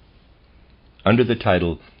 Under the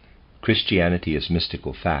title Christianity as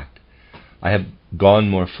Mystical Fact, I have gone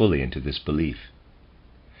more fully into this belief.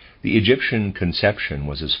 The Egyptian conception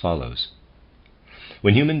was as follows.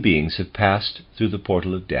 When human beings have passed through the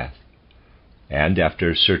portal of death, and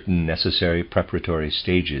after certain necessary preparatory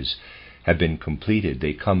stages have been completed,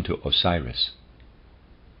 they come to Osiris.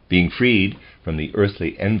 Being freed from the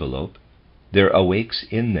earthly envelope, there awakes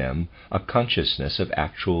in them a consciousness of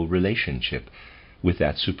actual relationship with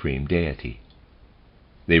that supreme deity.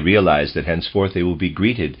 They realize that henceforth they will be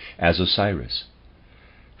greeted as Osiris,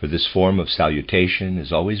 for this form of salutation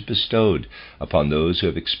is always bestowed upon those who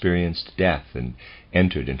have experienced death and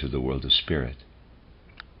entered into the world of spirit.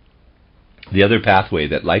 The other pathway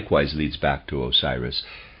that likewise leads back to Osiris,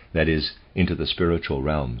 that is, into the spiritual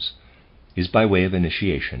realms, is by way of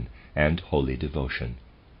initiation and holy devotion.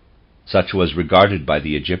 Such was regarded by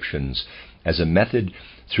the Egyptians as a method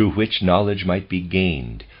through which knowledge might be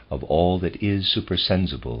gained of all that is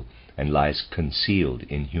supersensible and lies concealed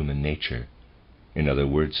in human nature, in other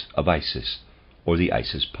words, of Isis, or the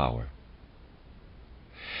Isis power.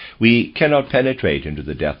 We cannot penetrate into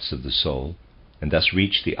the depths of the soul, and thus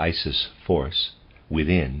reach the Isis force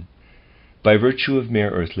within, by virtue of mere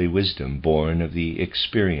earthly wisdom born of the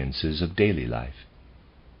experiences of daily life.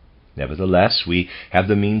 Nevertheless, we have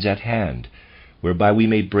the means at hand whereby we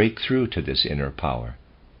may break through to this inner power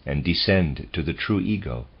and descend to the true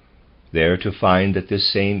ego, there to find that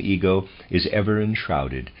this same ego is ever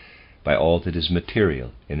enshrouded by all that is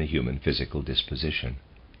material in the human physical disposition.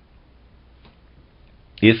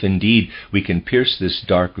 If indeed we can pierce this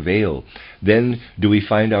dark veil, then do we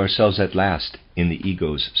find ourselves at last in the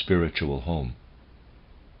ego's spiritual home.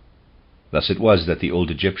 Thus it was that the old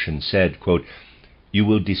Egyptians said, quote, "You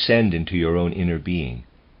will descend into your own inner being,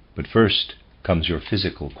 but first comes your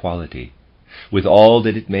physical quality, with all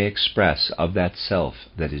that it may express of that self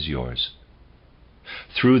that is yours.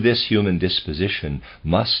 Through this human disposition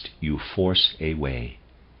must you force a way.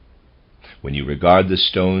 When you regard the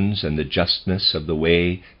stones and the justness of the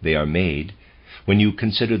way they are made, when you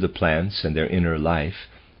consider the plants and their inner life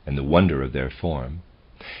and the wonder of their form,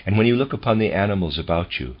 and when you look upon the animals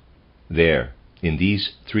about you, there, in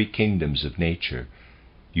these three kingdoms of nature,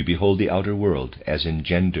 you behold the outer world as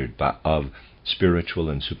engendered of spiritual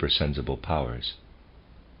and supersensible powers.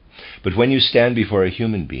 But when you stand before a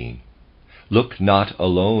human being, look not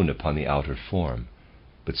alone upon the outer form,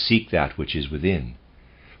 but seek that which is within,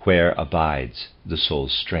 where abides the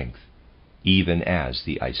soul's strength, even as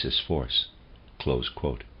the Isis force." Close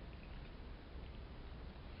quote.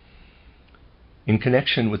 In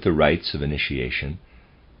connection with the rites of initiation,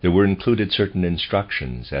 there were included certain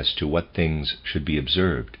instructions as to what things should be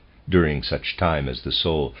observed during such time as the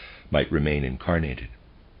soul might remain incarnated.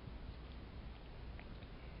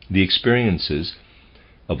 The experiences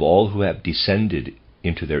of all who have descended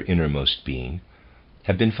into their innermost being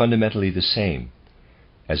have been fundamentally the same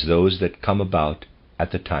as those that come about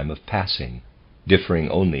at the time of passing, differing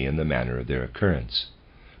only in the manner of their occurrence.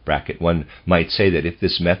 One might say that if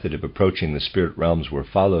this method of approaching the spirit realms were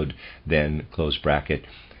followed, then,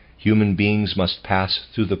 human beings must pass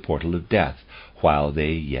through the portal of death while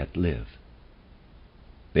they yet live.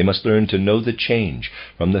 They must learn to know the change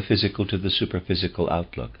from the physical to the superphysical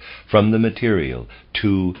outlook, from the material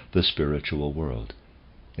to the spiritual world.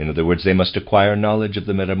 In other words, they must acquire knowledge of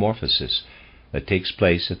the metamorphosis that takes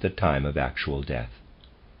place at the time of actual death.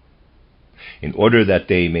 In order that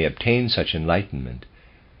they may obtain such enlightenment,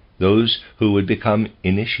 those who would become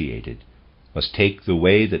initiated must take the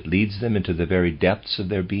way that leads them into the very depths of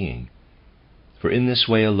their being, for in this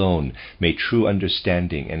way alone may true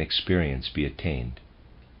understanding and experience be attained.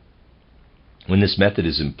 When this method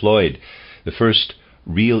is employed, the first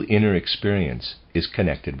real inner experience is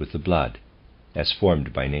connected with the blood, as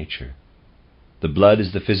formed by nature. The blood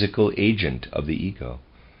is the physical agent of the ego,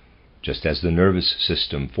 just as the nervous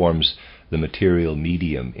system forms the material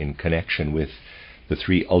medium in connection with the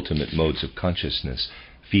three ultimate modes of consciousness: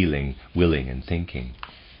 feeling, willing, and thinking.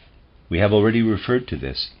 We have already referred to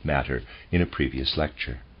this matter in a previous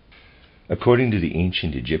lecture. According to the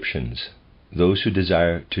ancient Egyptians, those who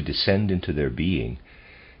desire to descend into their being,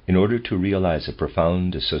 in order to realize a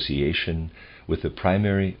profound association with the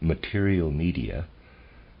primary material media,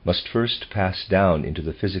 must first pass down into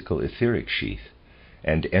the physical etheric sheath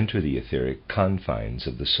and enter the etheric confines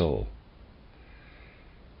of the soul.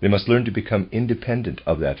 They must learn to become independent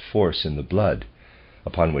of that force in the blood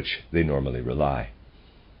upon which they normally rely.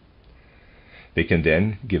 They can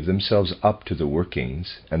then give themselves up to the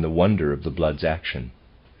workings and the wonder of the blood's action.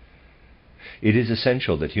 It is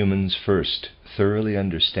essential that humans first thoroughly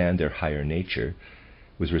understand their higher nature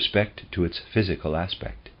with respect to its physical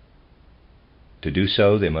aspect. To do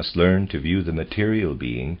so, they must learn to view the material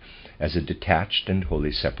being as a detached and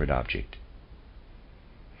wholly separate object.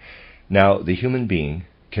 Now, the human being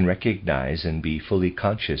can recognize and be fully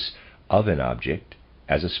conscious of an object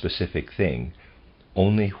as a specific thing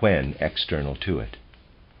only when external to it.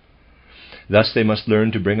 Thus they must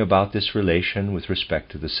learn to bring about this relation with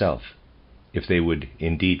respect to the self, if they would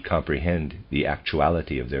indeed comprehend the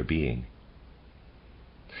actuality of their being.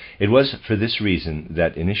 It was for this reason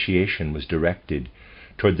that initiation was directed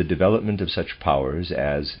toward the development of such powers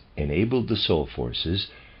as enabled the soul forces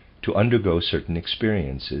to undergo certain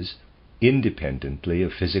experiences independently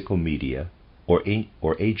of physical media or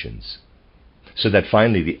agents, so that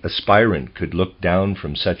finally the aspirant could look down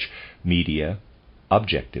from such media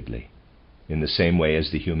objectively, in the same way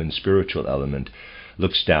as the human spiritual element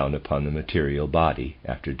looks down upon the material body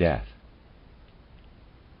after death.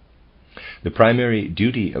 The primary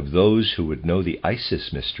duty of those who would know the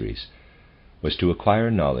Isis mysteries was to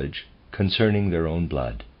acquire knowledge concerning their own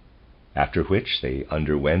blood, after which they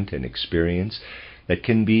underwent an experience that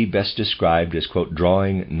can be best described as, quote,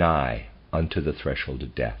 drawing nigh unto the threshold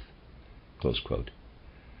of death, close quote.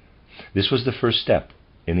 This was the first step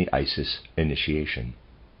in the Isis initiation,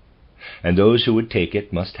 and those who would take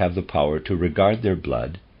it must have the power to regard their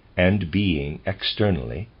blood and being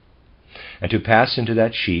externally, and to pass into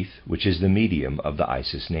that sheath which is the medium of the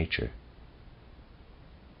Isis nature.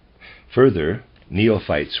 Further,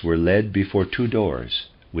 neophytes were led before two doors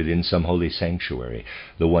within some holy sanctuary,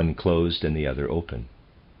 the one closed and the other open.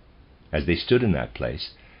 As they stood in that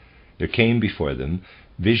place, there came before them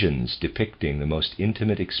visions depicting the most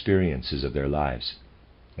intimate experiences of their lives,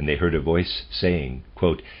 and they heard a voice saying,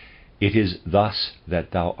 quote, "It is thus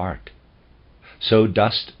that thou art. So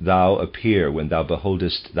dost thou appear when thou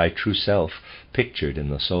beholdest thy true self pictured in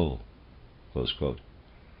the soul." Close quote.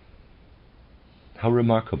 How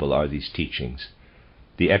remarkable are these teachings,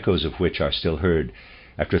 the echoes of which are still heard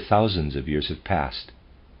after thousands of years have passed,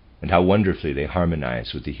 and how wonderfully they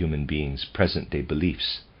harmonize with the human being's present-day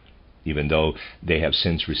beliefs, even though they have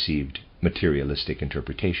since received materialistic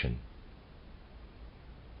interpretation.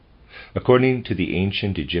 According to the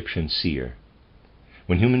ancient Egyptian seer,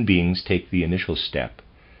 when human beings take the initial step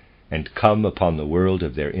and come upon the world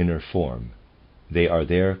of their inner form, they are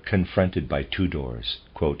there confronted by two doors.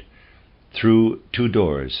 Quote, "Through two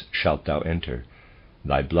doors shalt thou enter,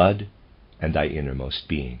 thy blood and thy innermost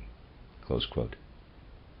being." Close quote.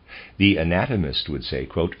 The anatomist would say,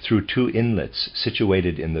 quote, "Through two inlets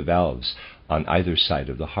situated in the valves on either side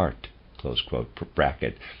of the heart." Close quote,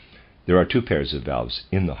 bracket. There are two pairs of valves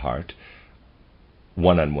in the heart,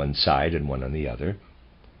 one on one side and one on the other.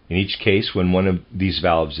 In each case, when one of these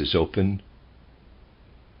valves is open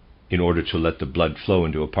in order to let the blood flow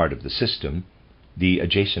into a part of the system, the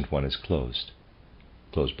adjacent one is closed.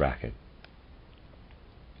 Close bracket.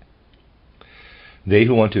 They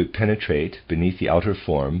who want to penetrate beneath the outer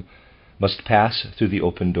form must pass through the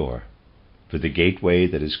open door, for the gateway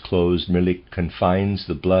that is closed merely confines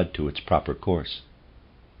the blood to its proper course.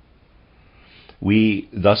 We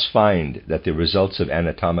thus find that the results of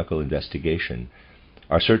anatomical investigation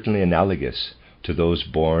are certainly analogous to those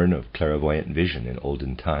born of clairvoyant vision in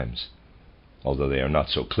olden times, although they are not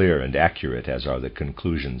so clear and accurate as are the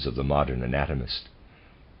conclusions of the modern anatomist.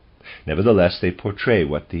 Nevertheless, they portray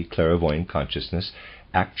what the clairvoyant consciousness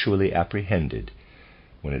actually apprehended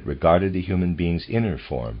when it regarded the human being's inner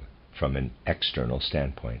form from an external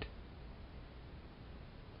standpoint.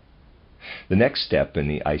 The next step in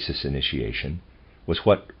the Isis initiation was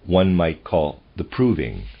what one might call the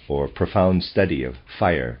proving or profound study of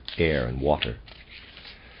fire, air, and water.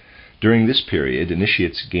 During this period,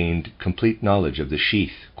 initiates gained complete knowledge of the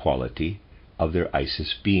sheath quality of their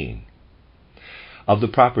Isis being, of the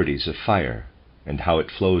properties of fire and how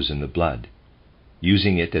it flows in the blood,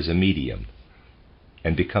 using it as a medium,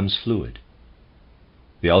 and becomes fluid.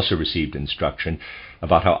 They also received instruction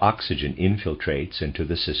about how oxygen infiltrates into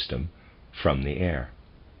the system from the air.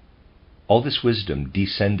 All this wisdom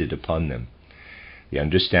descended upon them, the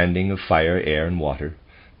understanding of fire, air, and water,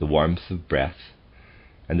 the warmth of breath,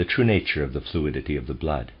 and the true nature of the fluidity of the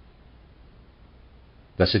blood.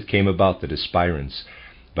 Thus it came about that aspirants,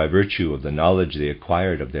 by virtue of the knowledge they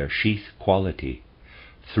acquired of their sheath quality,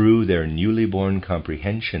 through their newly born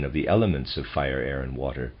comprehension of the elements of fire, air, and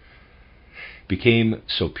water, became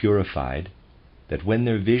so purified that when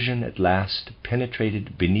their vision at last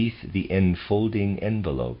penetrated beneath the enfolding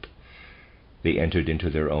envelope, they entered into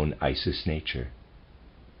their own Isis nature.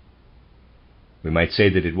 We might say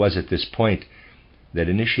that it was at this point that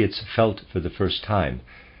initiates felt for the first time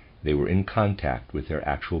they were in contact with their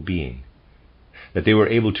actual being, that they were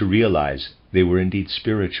able to realize they were indeed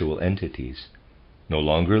spiritual entities, no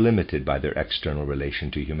longer limited by their external relation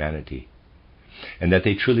to humanity, and that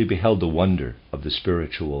they truly beheld the wonder of the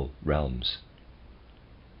spiritual realms.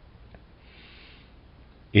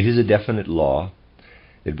 It is a definite law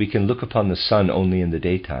that we can look upon the sun only in the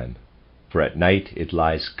daytime, for at night it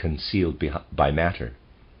lies concealed by matter.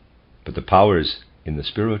 But the powers in the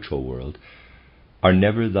spiritual world are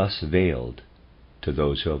never thus veiled to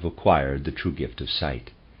those who have acquired the true gift of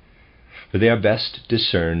sight, for they are best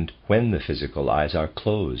discerned when the physical eyes are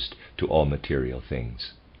closed to all material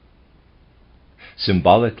things.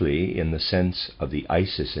 Symbolically, in the sense of the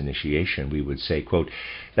Isis initiation, we would say, quote,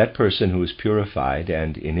 that person who is purified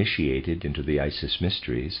and initiated into the Isis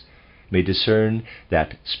mysteries may discern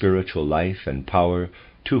that spiritual life and power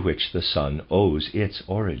to which the sun owes its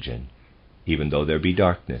origin, even though there be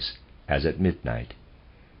darkness, as at midnight.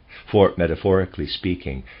 For, metaphorically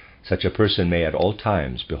speaking, such a person may at all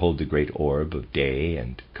times behold the great orb of day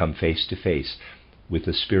and come face to face with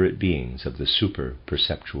the spirit beings of the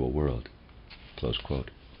super-perceptual world. Close quote.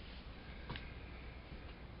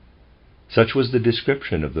 Such was the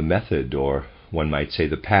description of the method, or one might say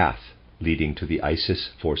the path, leading to the Isis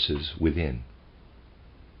forces within.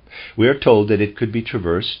 We are told that it could be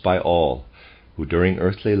traversed by all who during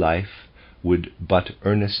earthly life would but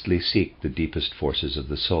earnestly seek the deepest forces of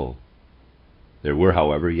the soul. There were,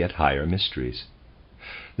 however, yet higher mysteries,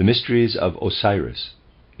 the mysteries of Osiris,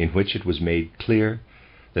 in which it was made clear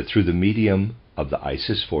that through the medium of the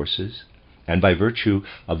Isis forces, and by virtue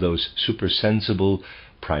of those supersensible,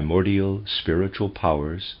 primordial, spiritual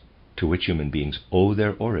powers to which human beings owe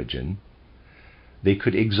their origin, they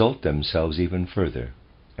could exalt themselves even further,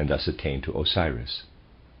 and thus attain to Osiris.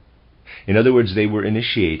 In other words, they were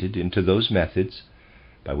initiated into those methods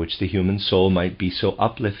by which the human soul might be so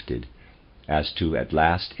uplifted as to at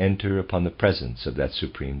last enter upon the presence of that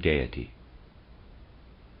supreme deity.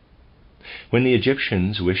 When the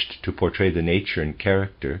Egyptians wished to portray the nature and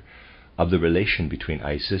character of the relation between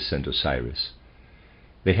Isis and Osiris,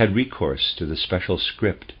 they had recourse to the special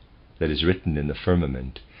script that is written in the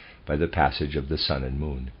firmament by the passage of the sun and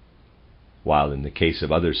moon, while in the case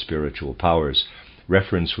of other spiritual powers,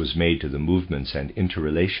 reference was made to the movements and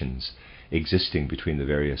interrelations existing between the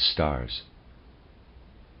various stars.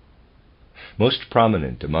 Most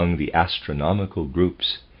prominent among the astronomical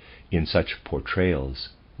groups in such portrayals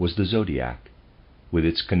was the zodiac, with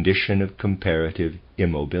its condition of comparative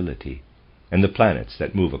immobility, and the planets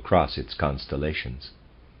that move across its constellations.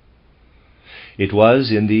 It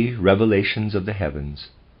was in the revelations of the heavens,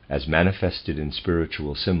 as manifested in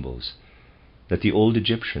spiritual symbols, that the old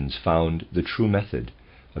Egyptians found the true method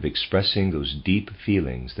of expressing those deep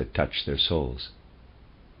feelings that touch their souls.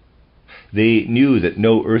 They knew that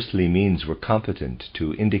no earthly means were competent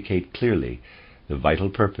to indicate clearly the vital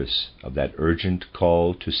purpose of that urgent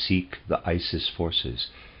call to seek the Isis forces,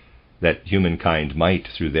 that humankind might,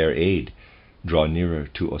 through their aid, draw nearer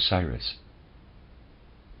to Osiris.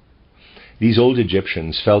 These old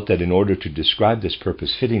Egyptians felt that in order to describe this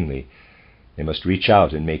purpose fittingly, they must reach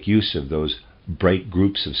out and make use of those bright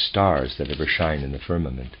groups of stars that ever shine in the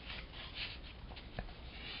firmament.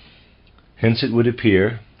 Hence it would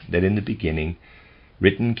appear that in the beginning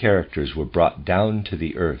written characters were brought down to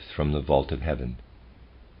the earth from the vault of heaven.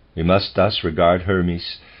 We must thus regard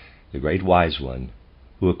Hermes, the great wise one,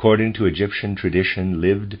 who according to Egyptian tradition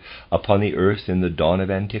lived upon the earth in the dawn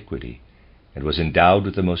of antiquity, and was endowed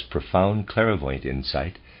with the most profound clairvoyant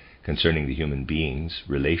insight concerning the human being's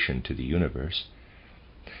relation to the universe,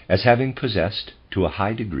 as having possessed, to a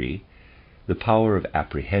high degree, the power of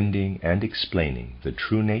apprehending and explaining the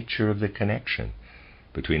true nature of the connection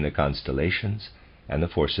between the constellations and the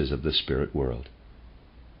forces of the spirit world,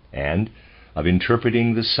 and of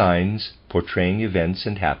interpreting the signs portraying events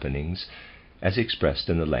and happenings as expressed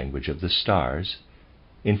in the language of the stars,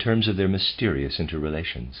 in terms of their mysterious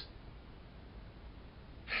interrelations.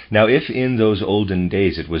 Now, if in those olden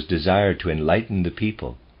days it was desired to enlighten the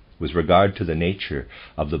people with regard to the nature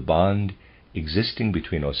of the bond existing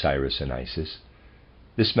between Osiris and Isis,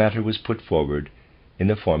 this matter was put forward in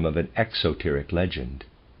the form of an exoteric legend,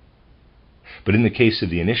 But in the case of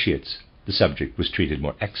the initiates, the subject was treated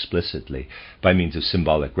more explicitly by means of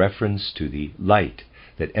symbolic reference to the light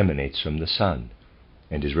that emanates from the sun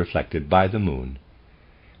and is reflected by the moon,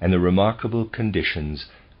 and the remarkable conditions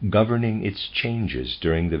governing its changes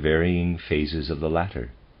during the varying phases of the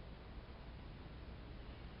latter.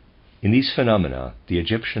 In these phenomena, the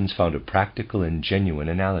Egyptians found a practical and genuine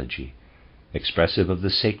analogy, expressive of the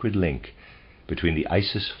sacred link between the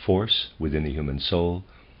Isis force within the human soul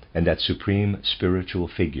and that supreme spiritual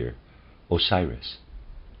figure, Osiris.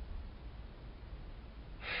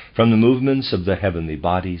 From the movements of the heavenly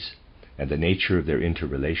bodies and the nature of their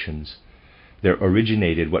interrelations, there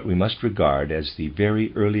originated what we must regard as the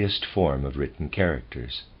very earliest form of written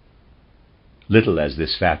characters. Little as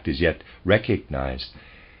this fact is yet recognized,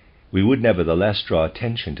 we would nevertheless draw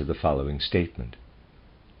attention to the following statement.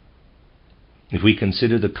 If we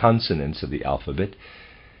consider the consonants of the alphabet,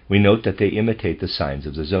 we note that they imitate the signs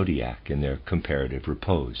of the zodiac in their comparative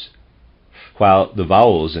repose, while the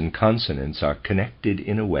vowels and consonants are connected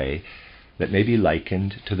in a way that may be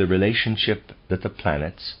likened to the relationship that the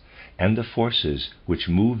planets and the forces which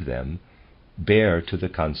move them bear to the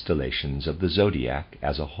constellations of the zodiac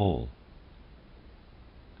as a whole.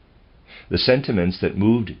 The sentiments that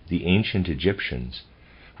moved the ancient Egyptians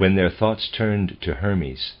when their thoughts turned to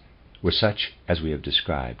Hermes were such as we have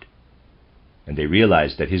described, and they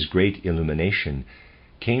realized that his great illumination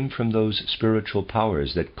came from those spiritual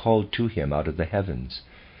powers that called to him out of the heavens,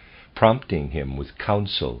 prompting him with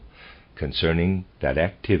counsel concerning that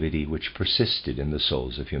activity which persisted in the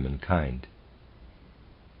souls of humankind.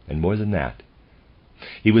 And more than that,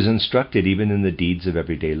 he was instructed even in the deeds of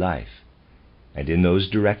everyday life, and in those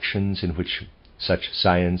directions in which such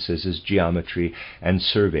sciences as geometry and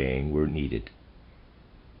surveying were needed.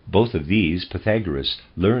 Both of these Pythagoras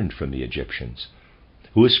learned from the Egyptians,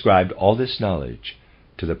 who ascribed all this knowledge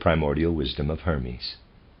to the primordial wisdom of Hermes.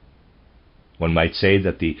 One might say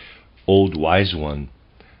that the old wise one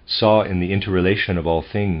saw in the interrelation of all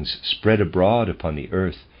things spread abroad upon the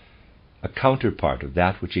earth a counterpart of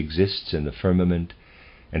that which exists in the firmament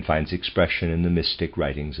and finds expression in the mystic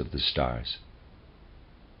writings of the stars.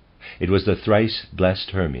 It was the thrice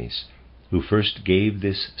blessed Hermes who first gave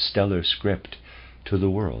this stellar script to the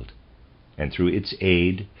world, and through its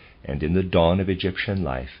aid and in the dawn of Egyptian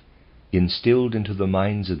life instilled into the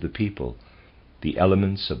minds of the people the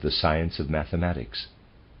elements of the science of mathematics,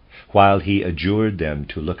 while he adjured them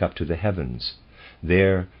to look up to the heavens,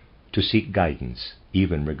 there to seek guidance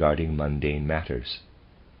even regarding mundane matters.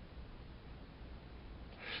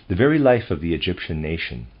 The very life of the Egyptian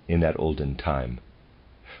nation in that olden time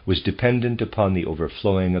was dependent upon the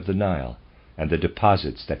overflowing of the Nile and the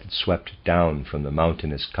deposits that had swept down from the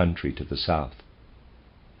mountainous country to the south.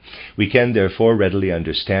 We can therefore readily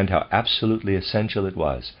understand how absolutely essential it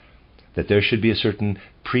was that there should be a certain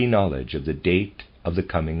pre-knowledge of the date of the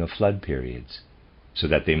coming of flood periods, so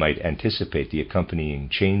that they might anticipate the accompanying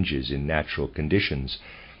changes in natural conditions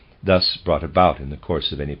thus brought about in the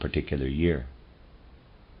course of any particular year.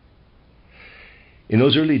 In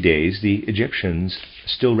those early days, the Egyptians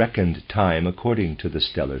still reckoned time according to the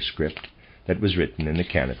stellar script that was written in the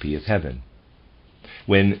canopy of heaven.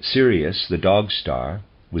 When Sirius, the dog star,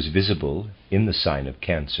 was visible in the sign of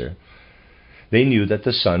Cancer, they knew that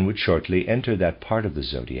the sun would shortly enter that part of the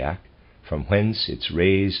zodiac from whence its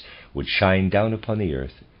rays would shine down upon the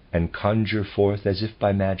earth and conjure forth, as if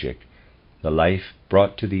by magic, the life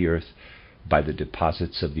brought to the earth by the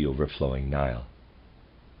deposits of the overflowing Nile.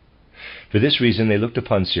 For this reason they looked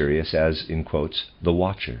upon Sirius as, in quotes, the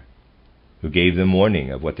watcher, who gave them warning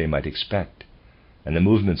of what they might expect, and the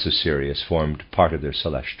movements of Sirius formed part of their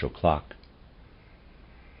celestial clock.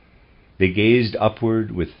 They gazed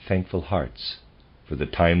upward with thankful hearts, for the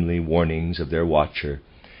timely warnings of their watcher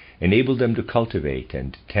enabled them to cultivate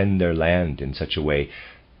and tend their land in such a way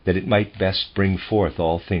that it might best bring forth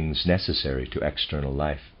all things necessary to external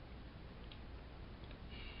life.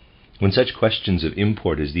 When such questions of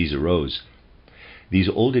import as these arose, these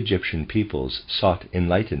old Egyptian peoples sought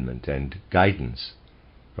enlightenment and guidance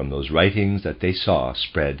from those writings that they saw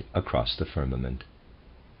spread across the firmament.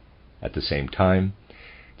 At the same time,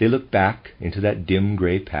 they looked back into that dim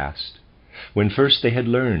gray past, when first they had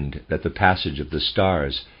learned that the passage of the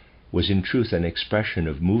stars was in truth an expression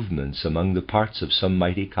of movements among the parts of some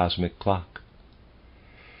mighty cosmic clock.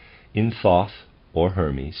 In Thoth, or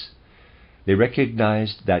Hermes, they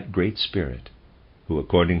recognized that great spirit, who,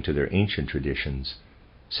 according to their ancient traditions,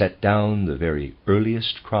 set down the very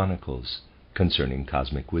earliest chronicles concerning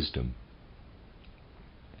cosmic wisdom.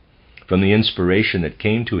 From the inspiration that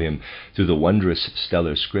came to him through the wondrous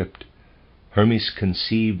stellar script, Hermes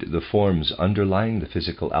conceived the forms underlying the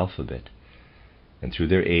physical alphabet, and through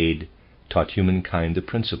their aid taught humankind the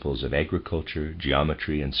principles of agriculture,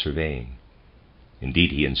 geometry, and surveying.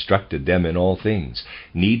 Indeed, he instructed them in all things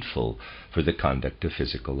needful for the conduct of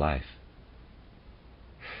physical life.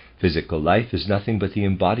 Physical life is nothing but the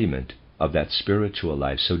embodiment of that spiritual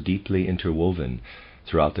life so deeply interwoven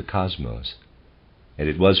throughout the cosmos, and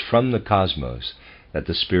it was from the cosmos that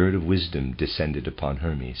the spirit of wisdom descended upon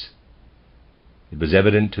Hermes. It was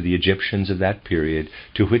evident to the Egyptians of that period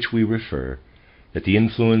to which we refer that the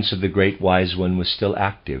influence of the great wise one was still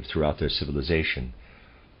active throughout their civilization,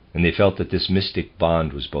 and they felt that this mystic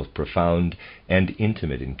bond was both profound and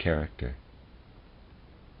intimate in character.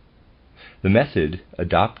 The method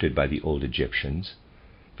adopted by the old Egyptians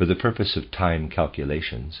for the purpose of time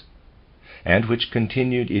calculations, and which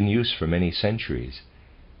continued in use for many centuries,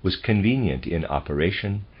 was convenient in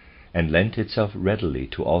operation and lent itself readily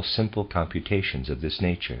to all simple computations of this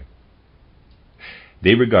nature.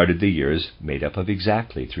 They regarded the years made up of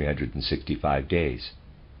exactly 365 days,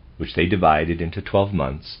 which they divided into 12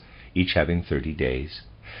 months, each having 30 days,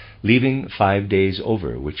 leaving 5 days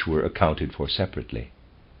over which were accounted for separately.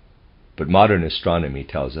 But modern astronomy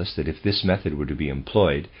tells us that if this method were to be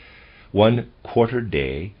employed, 1/4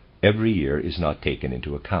 day every year is not taken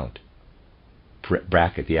into account.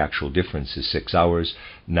 Bracket, the actual difference is 6 hours,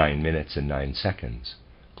 9 minutes, and 9 seconds.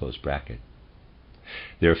 Close bracket.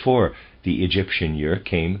 Therefore, the Egyptian year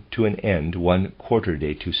came to an end 1/4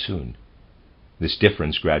 day too soon. This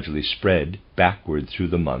difference gradually spread backward through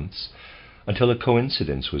the months until a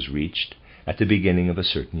coincidence was reached at the beginning of a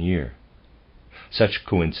certain year. Such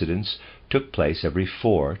coincidence took place every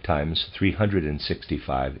 4 times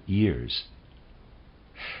 365 years.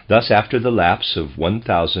 Thus, after the lapse of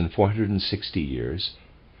 1,460 years,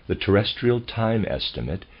 the terrestrial time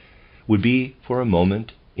estimate would be for a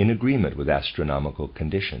moment in agreement with astronomical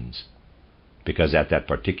conditions, because at that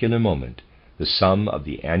particular moment the sum of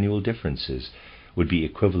the annual differences would be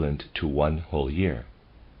equivalent to 1 whole year.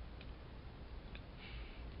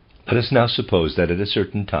 Let us now suppose that at a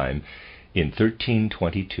certain time in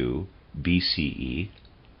 1322 BCE,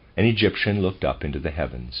 an Egyptian looked up into the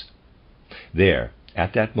heavens. There,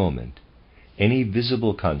 at that moment, any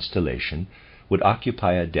visible constellation would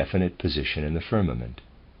occupy a definite position in the firmament,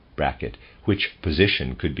 bracket, which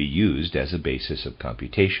position could be used as a basis of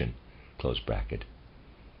computation, close bracket.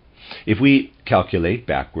 If we calculate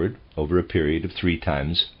backward over a period of 3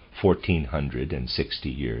 times 1460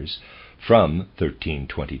 years from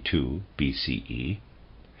 1322 BCE,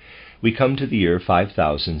 we come to the year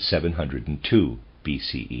 5702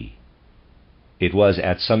 BCE. It was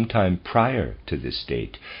at some time prior to this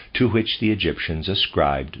date to which the Egyptians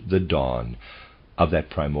ascribed the dawn of that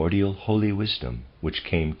primordial holy wisdom which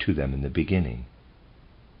came to them in the beginning.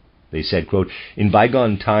 They said, quote, "In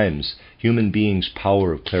bygone times, human beings'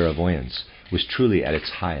 power of clairvoyance was truly at its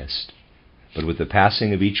highest, but with the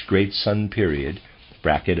passing of each great sun period,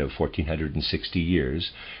 bracket of 1460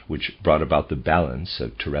 years, which brought about the balance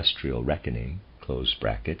of terrestrial reckoning, close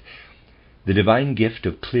bracket, the divine gift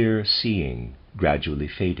of clear seeing gradually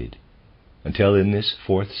faded, until in this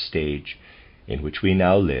 4th stage, in which we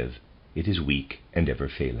now live, it is weak and ever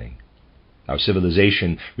failing. Our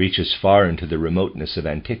civilization reaches far into the remoteness of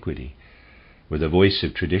antiquity, where the voice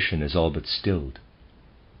of tradition is all but stilled.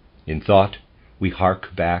 In thought, we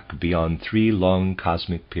hark back beyond 3 long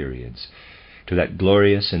cosmic periods, to that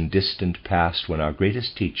glorious and distant past when our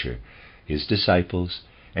greatest teacher, his disciples,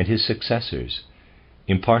 and his successors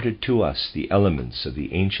imparted to us the elements of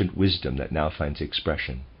the ancient wisdom that now finds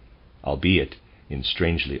expression, albeit in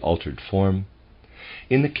strangely altered form,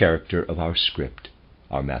 in the character of our script,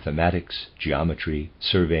 our mathematics, geometry,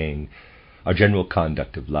 surveying, our general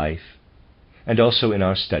conduct of life, and also in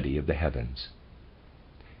our study of the heavens.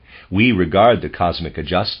 We regard the cosmic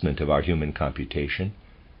adjustment of our human computation,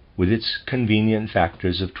 with its convenient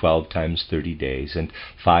factors of 12 times 30 days and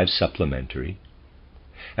 5 supplementary,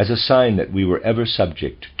 as a sign that we were ever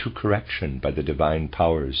subject to correction by the divine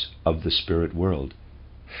powers of the spirit world,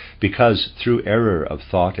 because through error of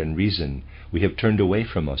thought and reason we have turned away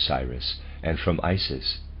from Osiris and from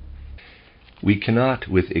Isis. We cannot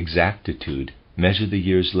with exactitude measure the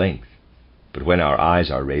year's length, but when our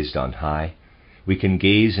eyes are raised on high, we can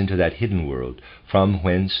gaze into that hidden world from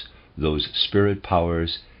whence those spirit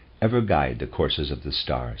powers ever guide the courses of the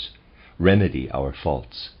stars, remedy our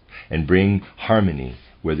faults, and bring harmony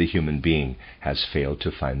where the human being has failed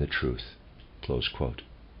to find the truth." Close quote.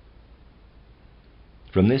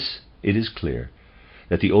 From this it is clear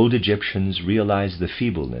that the old Egyptians realized the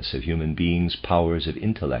feebleness of human beings' powers of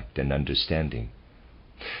intellect and understanding,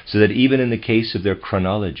 so that even in the case of their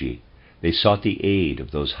chronology, they sought the aid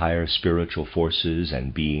of those higher spiritual forces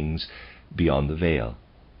and beings beyond the veil,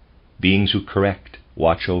 beings who correct,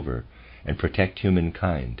 watch over, and protect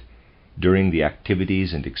humankind during the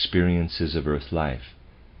activities and experiences of earth life,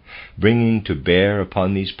 bringing to bear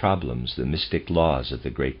upon these problems the mystic laws of the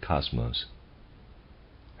great cosmos.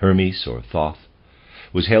 Hermes, or Thoth,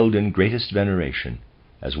 was held in greatest veneration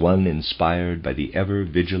as one inspired by the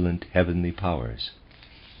ever-vigilant heavenly powers.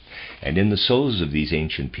 And in the souls of these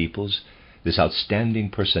ancient peoples, this outstanding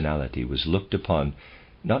personality was looked upon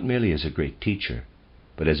not merely as a great teacher,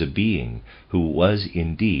 but as a being who was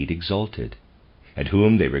indeed exalted, and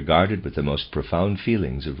whom they regarded with the most profound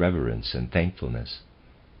feelings of reverence and thankfulness,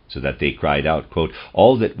 so that they cried out, quote,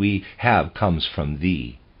 "All that we have comes from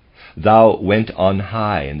thee. Thou went on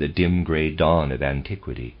high in the dim grey dawn of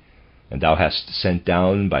antiquity, and thou hast sent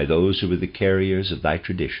down by those who were the carriers of thy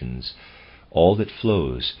traditions all that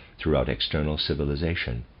flows throughout external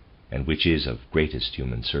civilization, and which is of greatest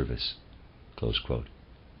human service." Close quote.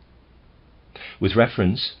 With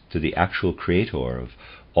reference to the actual creator of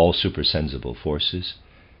all supersensible forces,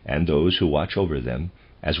 and those who watch over them,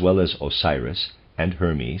 as well as Osiris and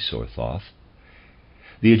Hermes, or Thoth,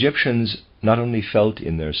 the Egyptians not only felt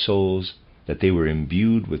in their souls that they were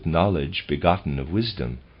imbued with knowledge begotten of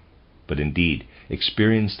wisdom, but indeed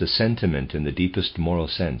experienced a sentiment in the deepest moral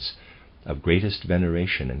sense of greatest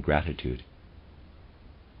veneration and gratitude.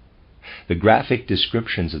 The graphic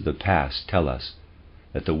descriptions of the past tell us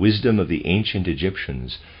that the wisdom of the ancient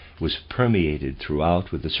Egyptians was permeated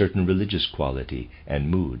throughout with a certain religious quality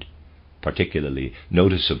and mood, particularly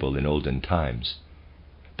noticeable in olden times,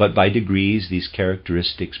 but by degrees these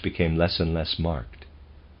characteristics became less and less marked.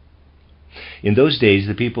 In those days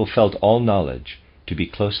the people felt all knowledge to be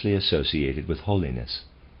closely associated with holiness,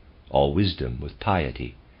 all wisdom with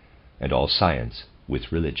piety, and all science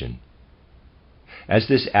with religion. As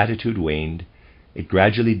this attitude waned, it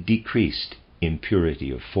gradually decreased in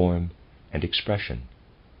purity of form and expression.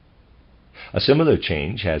 A similar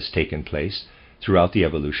change has taken place throughout the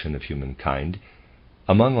evolution of humankind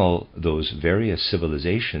among all those various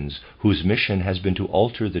civilizations whose mission has been to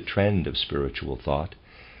alter the trend of spiritual thought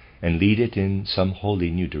and lead it in some wholly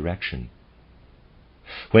new direction.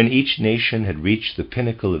 When each nation had reached the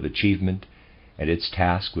pinnacle of achievement and its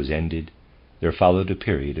task was ended, there followed a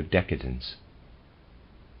period of decadence.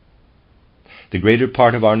 The greater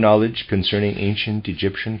part of our knowledge concerning ancient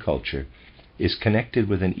Egyptian culture is connected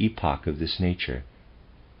with an epoch of this nature,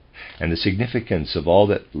 and the significance of all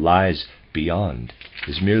that lies beyond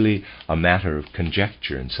is merely a matter of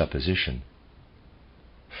conjecture and supposition.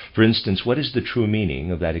 For instance, what is the true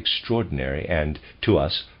meaning of that extraordinary and, to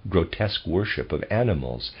us, grotesque worship of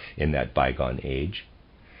animals in that bygone age,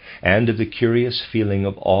 and of the curious feeling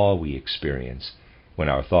of awe we experience when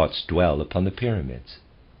our thoughts dwell upon the pyramids?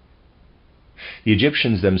 The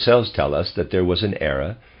Egyptians themselves tell us that there was an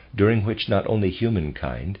era during which not only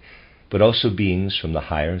humankind, but also beings from the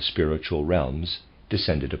higher spiritual realms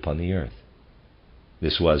descended upon the earth.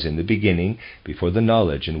 This was in the beginning, before the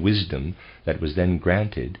knowledge and wisdom that was then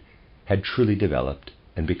granted had truly developed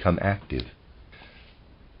and become active.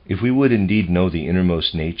 If we would indeed know the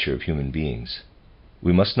innermost nature of human beings,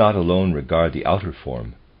 we must not alone regard the outer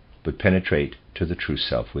form, but penetrate to the true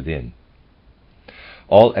self within.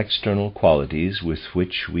 All external qualities with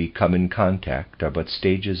which we come in contact are but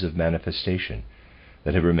stages of manifestation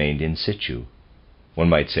that have remained in situ, one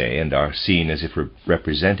might say, and are seen as if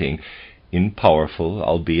representing, in powerful,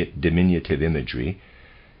 albeit diminutive imagery,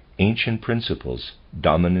 ancient principles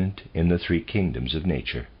dominant in the three kingdoms of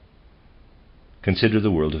nature. Consider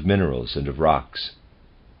the world of minerals and of rocks.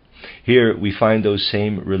 Here we find those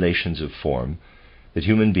same relations of form that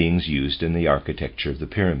human beings used in the architecture of the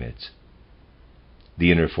pyramids.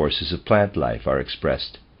 The inner forces of plant life are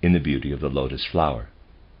expressed in the beauty of the lotus flower.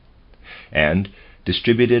 And,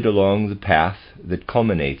 distributed along the path that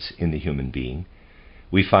culminates in the human being,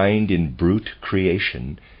 we find in brute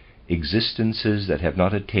creation existences that have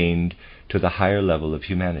not attained to the higher level of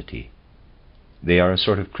humanity. They are a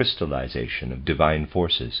sort of crystallization of divine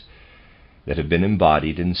forces that have been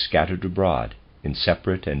embodied and scattered abroad in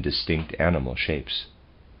separate and distinct animal shapes.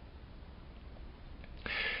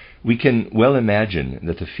 We can well imagine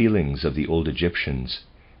that the feelings of the old Egyptians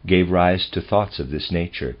gave rise to thoughts of this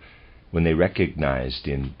nature when they recognized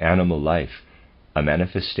in animal life a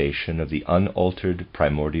manifestation of the unaltered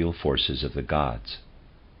primordial forces of the gods.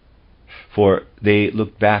 For they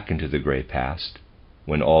looked back into the grey past,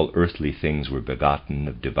 when all earthly things were begotten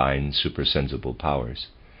of divine supersensible powers,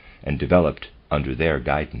 and developed under their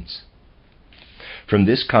guidance. From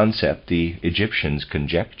this concept the Egyptians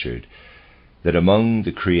conjectured that among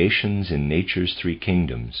the creations in nature's three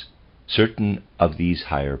kingdoms, certain of these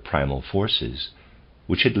higher primal forces,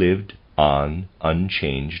 which had lived on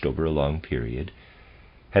unchanged over a long period,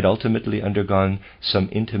 had ultimately undergone some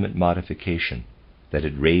intimate modification that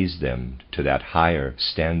had raised them to that higher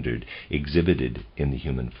standard exhibited in the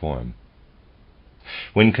human form.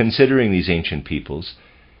 When considering these ancient peoples,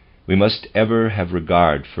 we must ever have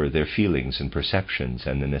regard for their feelings and perceptions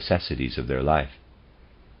and the necessities of their life.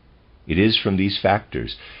 It is from these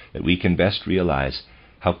factors that we can best realize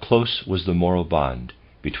how close was the moral bond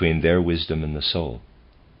between their wisdom and the soul,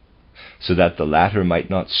 so that the latter might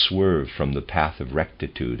not swerve from the path of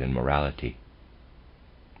rectitude and morality.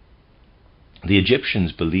 The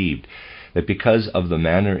Egyptians believed that because of the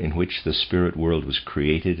manner in which the spirit world was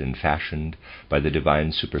created and fashioned by the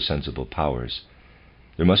divine supersensible powers,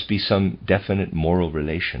 there must be some definite moral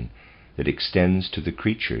relation that extends to the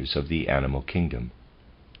creatures of the animal kingdom.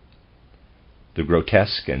 The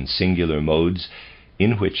grotesque and singular modes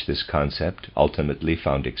in which this concept ultimately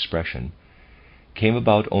found expression came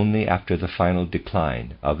about only after the final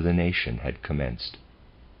decline of the nation had commenced.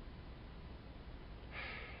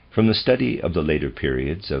 From the study of the later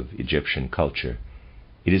periods of Egyptian culture,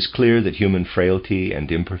 it is clear that human frailty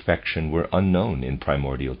and imperfection were unknown in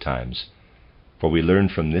primordial times, for we learn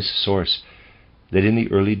from this source that in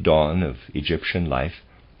the early dawn of Egyptian life,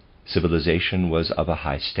 civilization was of a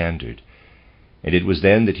high standard, and it was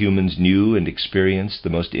then that humans knew and experienced the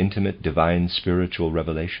most intimate divine spiritual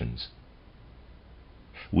revelations.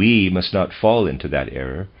 We must not fall into that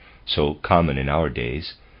error, so common in our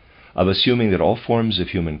days, of assuming that all forms of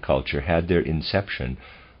human culture had their inception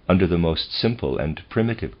under the most simple and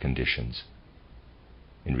primitive conditions.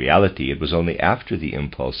 In reality, it was only after the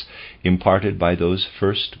impulse imparted by those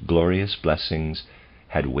first glorious blessings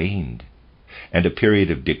had waned, and a period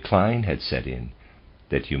of decline had set in,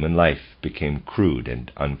 that human life became crude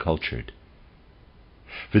and uncultured.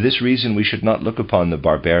 For this reason, we should not look upon the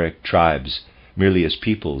barbaric tribes merely as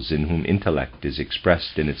peoples in whom intellect is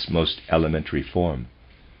expressed in its most elementary form.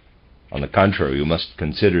 On the contrary, we must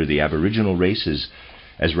consider the aboriginal races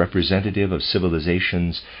as representative of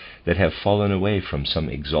civilizations that have fallen away from some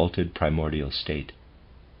exalted primordial state.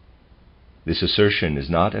 This assertion is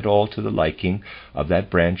not at all to the liking of that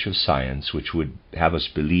branch of science which would have us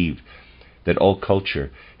believe that all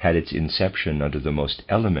culture had its inception under the most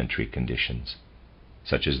elementary conditions,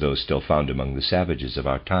 such as those still found among the savages of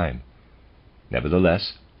our time.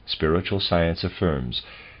 Nevertheless, spiritual science affirms,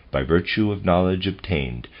 by virtue of knowledge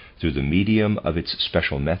obtained through the medium of its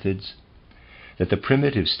special methods, that the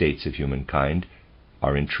primitive states of humankind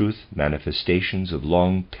are in truth manifestations of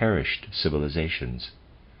long-perished civilizations,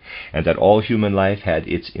 and that all human life had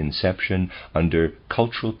its inception under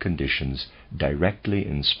cultural conditions directly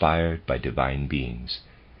inspired by divine beings,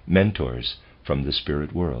 mentors from the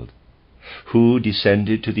spirit world, who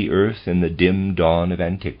descended to the earth in the dim dawn of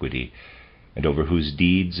antiquity, and over whose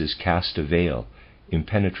deeds is cast a veil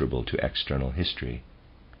impenetrable to external history.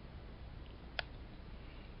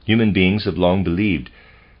 Human beings have long believed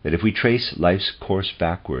that if we trace life's course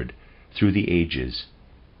backward through the ages,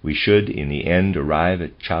 we should in the end arrive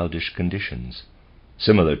at childish conditions,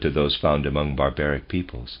 similar to those found among barbaric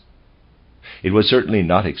peoples. It was certainly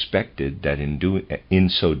not expected that in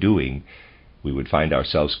so doing we would find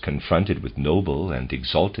ourselves confronted with noble and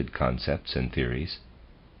exalted concepts and theories.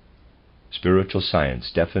 Spiritual science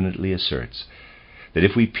definitely asserts that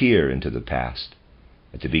if we peer into the past,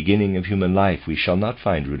 at the beginning of human life we shall not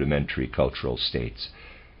find rudimentary cultural states,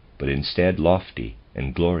 but instead lofty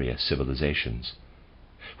and glorious civilizations,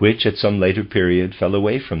 which at some later period fell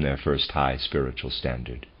away from their first high spiritual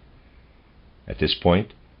standard. At this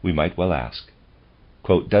point, we might well ask,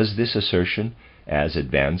 quote, does this assertion, as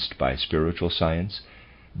advanced by spiritual science,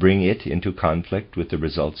 bring it into conflict with the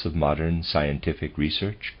results of modern scientific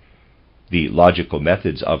research, the logical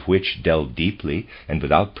methods of which delve deeply and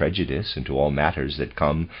without prejudice into all matters that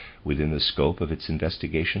come within the scope of its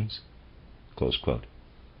investigations? Close quote.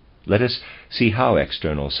 Let us see how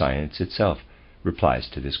external science itself replies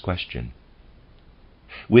to this question.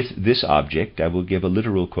 With this object, I will give a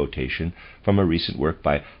literal quotation from a recent work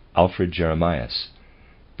by Alfred Jeremias,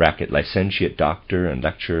 licentiate doctor and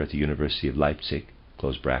lecturer at the University of Leipzig,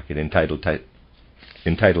 entitled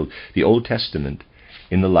The Old Testament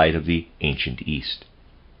in the Light of the Ancient East.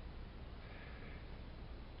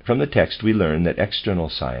 From the text we learn that external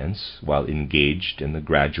science, while engaged in the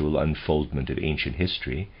gradual unfoldment of ancient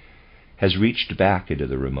history, has reached back into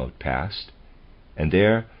the remote past, and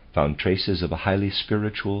there found traces of a highly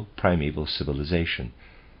spiritual primeval civilization,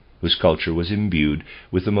 whose culture was imbued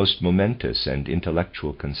with the most momentous and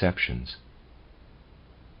intellectual conceptions.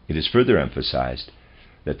 It is further emphasized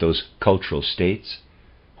that those cultural states,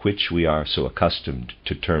 which we are so accustomed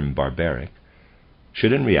to term barbaric,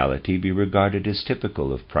 should in reality be regarded as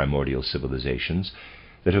typical of primordial civilizations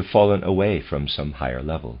that have fallen away from some higher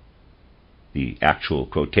level. The actual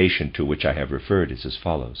quotation to which I have referred is as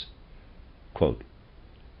follows, quote,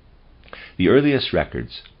 "The earliest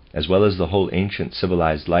records, as well as the whole ancient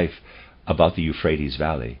civilized life about the Euphrates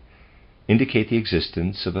Valley, indicate the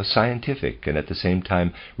existence of a scientific and at the same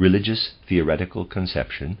time religious theoretical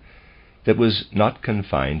conception that was not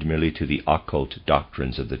confined merely to the occult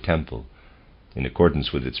doctrines of the temple. In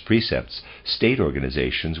accordance with its precepts, state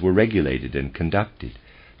organizations were regulated and conducted,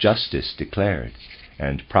 justice declared,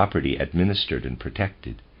 and property administered and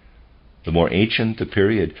protected. The more ancient the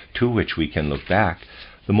period to which we can look back,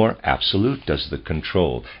 the more absolute does the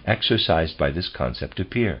control exercised by this concept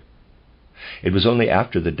appear. It was only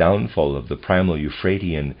after the downfall of the primal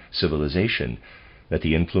Euphratian civilization that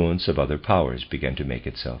the influence of other powers began to make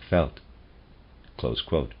itself felt." Close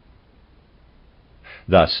quote.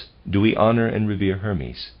 Thus do we honor and revere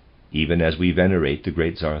Hermes, even as we venerate the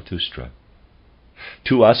great Zarathustra.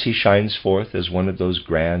 To us he shines forth as one of those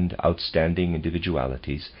grand, outstanding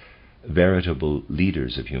individualities, veritable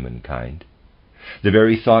leaders of humankind, the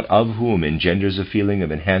very thought of whom engenders a feeling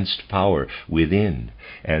of enhanced power within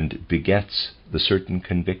and begets the certain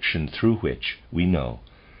conviction through which we know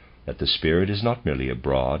that the Spirit is not merely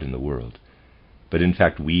abroad in the world, but in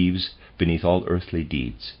fact weaves beneath all earthly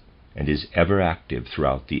deeds and is ever active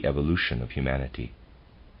throughout the evolution of humanity.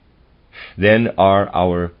 Then are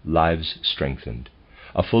our lives strengthened,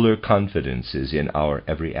 a fuller confidence is in our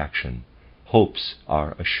every action, hopes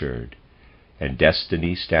are assured, and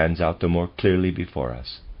destiny stands out the more clearly before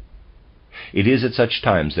us. It is at such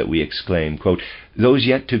times that we exclaim, quote, "Those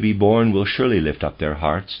yet to be born will surely lift up their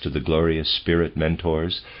hearts to the glorious Spirit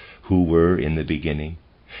mentors who were in the beginning,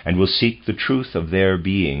 and will seek the truth of their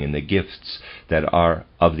being in the gifts that are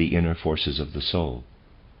of the inner forces of the soul.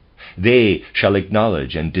 They shall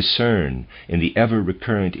acknowledge and discern in the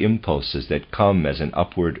ever-recurrent impulses that come as an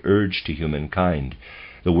upward urge to humankind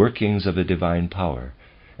the workings of a divine power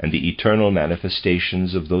and the eternal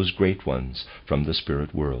manifestations of those great ones from the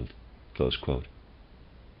spirit world." Close quote.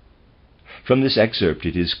 From this excerpt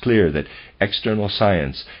it is clear that external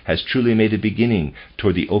science has truly made a beginning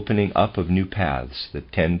toward the opening up of new paths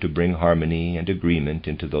that tend to bring harmony and agreement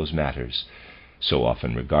into those matters, so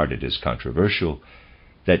often regarded as controversial,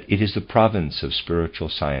 that it is the province of spiritual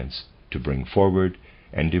science to bring forward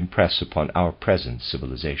and impress upon our present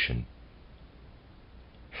civilization.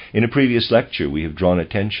 In a previous lecture we have drawn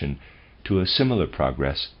attention to a similar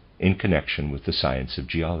progress in connection with the science of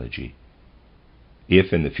geology.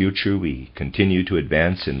 If in the future we continue to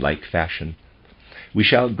advance in like fashion, we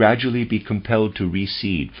shall gradually be compelled to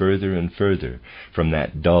recede further and further from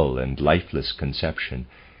that dull and lifeless conception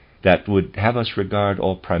that would have us regard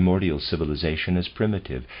all primordial civilization as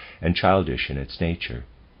primitive and childish in its nature.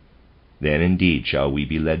 Then indeed shall we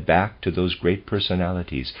be led back to those great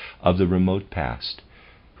personalities of the remote past,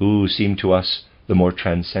 who seem to us the more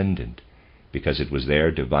transcendent, because it was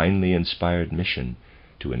their divinely inspired mission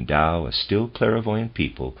to endow a still clairvoyant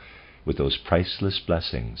people with those priceless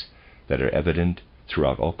blessings that are evident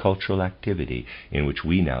throughout all cultural activity in which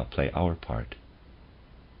we now play our part.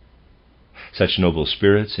 Such noble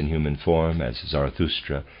spirits in human form as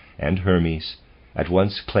Zarathustra and Hermes at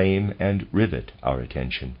once claim and rivet our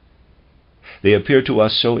attention. They appear to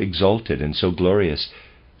us so exalted and so glorious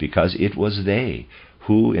because it was they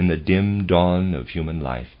who, in the dim dawn of human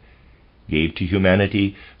life, gave to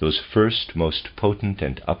humanity those first most potent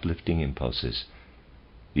and uplifting impulses.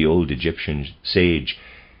 The old Egyptian sage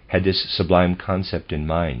had this sublime concept in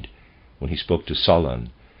mind when he spoke to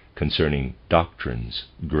Solon concerning doctrines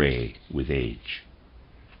gray with age.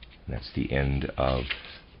 That's the end of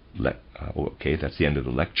that's the end of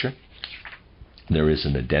the lecture. There is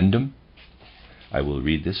an addendum. I will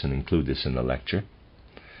read this and include this in the lecture.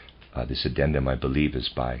 This addendum, I believe, is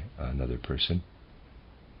by another person.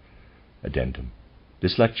 Addendum.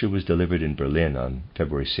 This lecture was delivered in Berlin on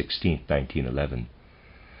February 16, 1911.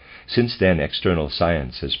 Since then, external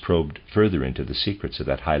science has probed further into the secrets of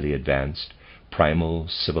that highly advanced, primal,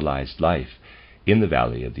 civilized life in the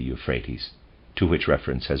valley of the Euphrates, to which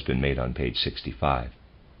reference has been made on page 65.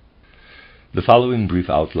 The following brief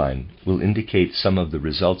outline will indicate some of the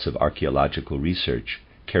results of archaeological research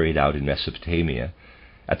carried out in Mesopotamia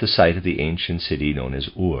at the site of the ancient city known as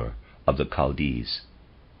Ur of the Chaldees.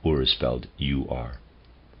 Ur is spelled U-R.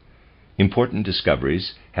 Important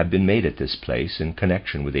discoveries have been made at this place in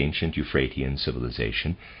connection with ancient Euphratian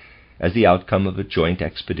civilization as the outcome of a joint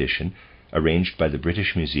expedition arranged by the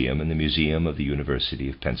British Museum and the Museum of the University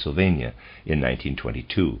of Pennsylvania in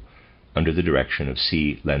 1922, under the direction of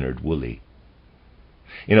C. Leonard Woolley.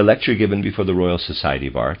 In a lecture given before the Royal Society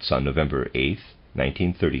of Arts on November 8,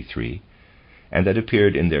 1933, and that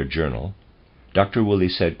appeared in their journal, Dr. Woolley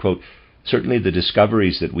said, quote, "Certainly the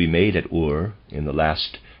discoveries that we made at Ur in the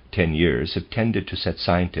last 10 years have tended to set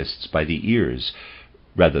scientists by the ears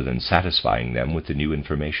rather than satisfying them with the new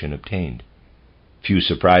information obtained. Few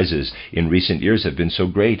surprises in recent years have been so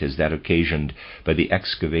great as that occasioned by the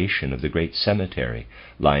excavation of the great cemetery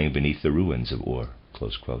lying beneath the ruins of Ur."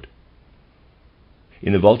 Close quote.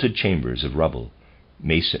 In the vaulted chambers of rubble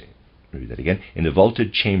masonry, in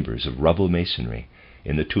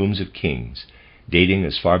the tombs of kings, dating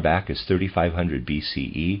as far back as 3500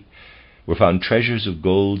 BCE, were found treasures of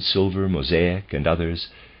gold, silver, mosaic, and others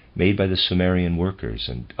made by the Sumerian workers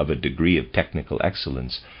and of a degree of technical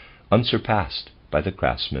excellence unsurpassed by the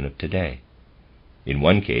craftsmen of today. In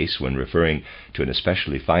one case, when referring to an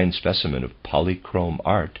especially fine specimen of polychrome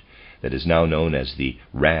art that is now known as the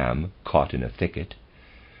ram caught in a thicket,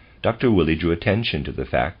 Dr. Woolley drew attention to the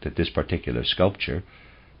fact that this particular sculpture,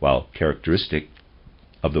 while characteristic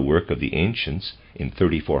of the work of the ancients in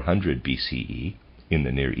 3400 BCE in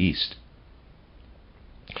the Near East,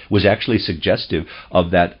 was actually suggestive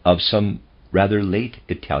of that of some rather late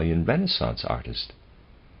Italian Renaissance artist.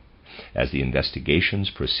 As the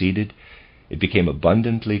investigations proceeded, it became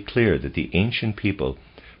abundantly clear that the ancient people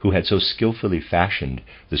who had so skillfully fashioned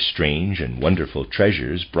the strange and wonderful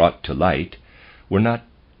treasures brought to light were not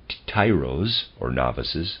tyros or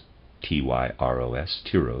novices, T-Y-R-O-S,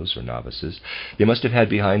 tyros or novices. They must have had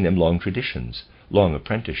behind them long traditions, long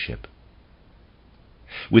apprenticeship.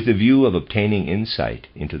 With the view of obtaining insight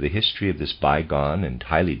into the history of this bygone and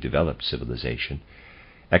highly developed civilization,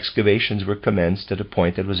 excavations were commenced at a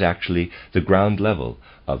point that was actually the ground level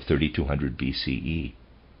of 3200 BCE.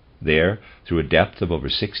 There, through a depth of over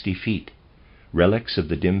 60 feet, relics of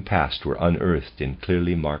the dim past were unearthed in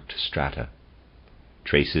clearly marked strata.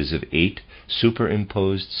 Traces of 8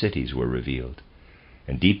 superimposed cities were revealed,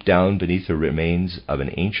 and deep down beneath the remains of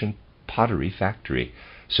an ancient pottery factory,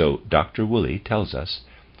 so Dr. Woolley tells us,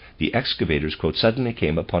 the excavators, quote, "suddenly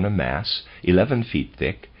came upon a mass 11 feet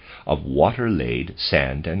thick of water-laid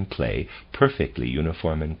sand and clay, perfectly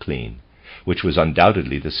uniform and clean, which was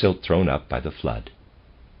undoubtedly the silt thrown up by the flood."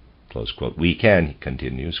 Close quote. "We can," he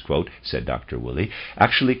continues, quote, said Dr. Woolley,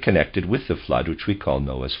 "actually connect it with the flood which we call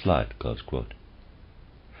Noah's flood." Close quote.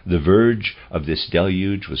 The verge of this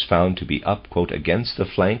deluge was found to be up, quote, "against the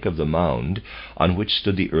flank of the mound on which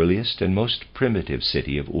stood the earliest and most primitive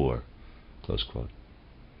city of Ur." Close quote.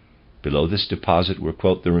 Below this deposit were,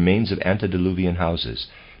 quote, "the remains of antediluvian houses.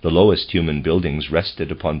 The lowest human buildings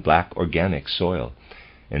rested upon black organic soil,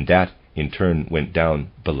 and that in turn went down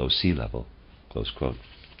below sea level." Close quote.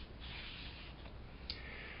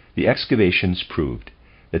 The excavations proved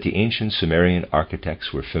that the ancient Sumerian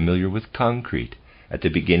architects were familiar with concrete at the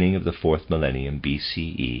beginning of the 4th millennium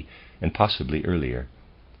BCE, and possibly earlier.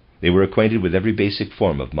 They were acquainted with every basic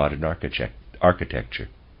form of modern architecture.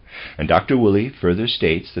 And Dr. Woolley further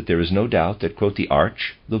states that there is no doubt that, quote, "the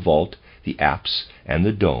arch, the vault, the apse, and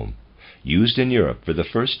the dome, used in Europe for the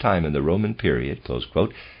first time in the Roman period," close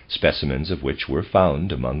quote, specimens of which were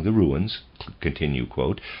found among the ruins, continue,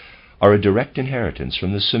 quote, "are a direct inheritance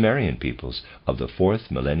from the Sumerian peoples of the 4th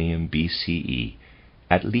millennium BCE,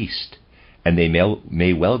 at least, and they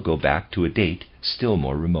may well go back to a date still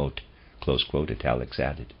more remote," close quote, italics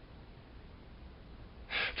added.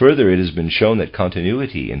 Further, it has been shown that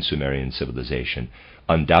continuity in Sumerian civilization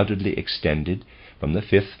undoubtedly extended from the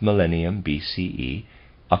 5th millennium BCE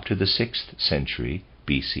up to the 6th century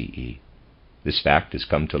BCE. This fact has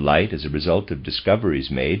come to light as a result of discoveries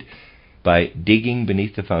made by digging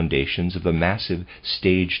beneath the foundations of a massive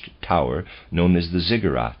staged tower known as the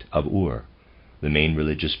ziggurat of Ur, the main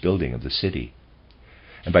religious building of the city,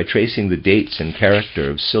 and by tracing the dates and character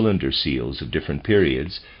of cylinder seals of different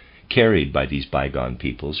periods carried by these bygone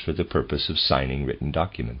peoples for the purpose of signing written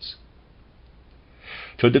documents.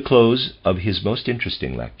 Toward the close of his most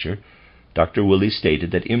interesting lecture, Dr. Woolley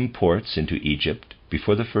stated that imports into Egypt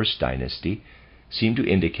before the First Dynasty seem to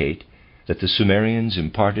indicate that the Sumerians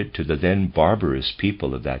imparted to the then barbarous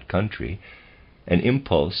people of that country an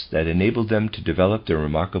impulse that enabled them to develop their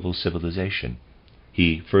remarkable civilization.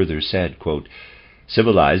 He further said, quote,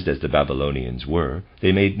 "Civilized as the Babylonians were,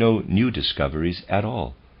 they made no new discoveries at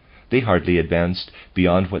all. They hardly advanced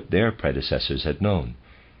beyond what their predecessors had known,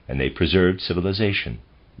 and they preserved civilization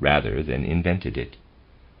rather than invented it.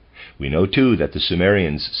 We know, too, that the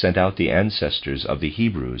Sumerians sent out the ancestors of the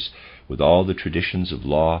Hebrews with all the traditions of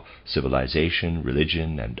law, civilization,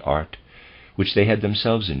 religion, and art, which they had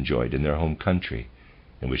themselves enjoyed in their home country,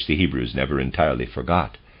 and which the Hebrews never entirely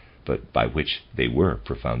forgot, but by which they were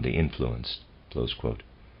profoundly influenced." Close quote.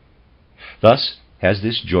 Thus has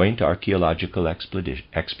this joint archaeological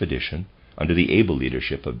expedition, under the able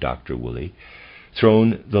leadership of Dr. Woolley,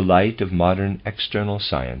 thrown the light of modern external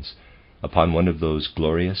science upon one of those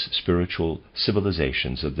glorious spiritual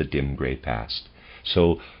civilizations of the dim gray past,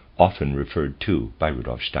 so often referred to by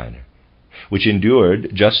Rudolf Steiner, which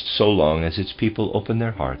endured just so long as its people opened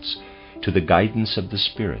their hearts to the guidance of the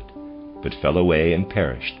Spirit, but fell away and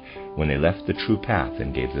perished when they left the true path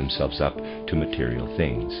and gave themselves up to material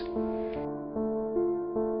things.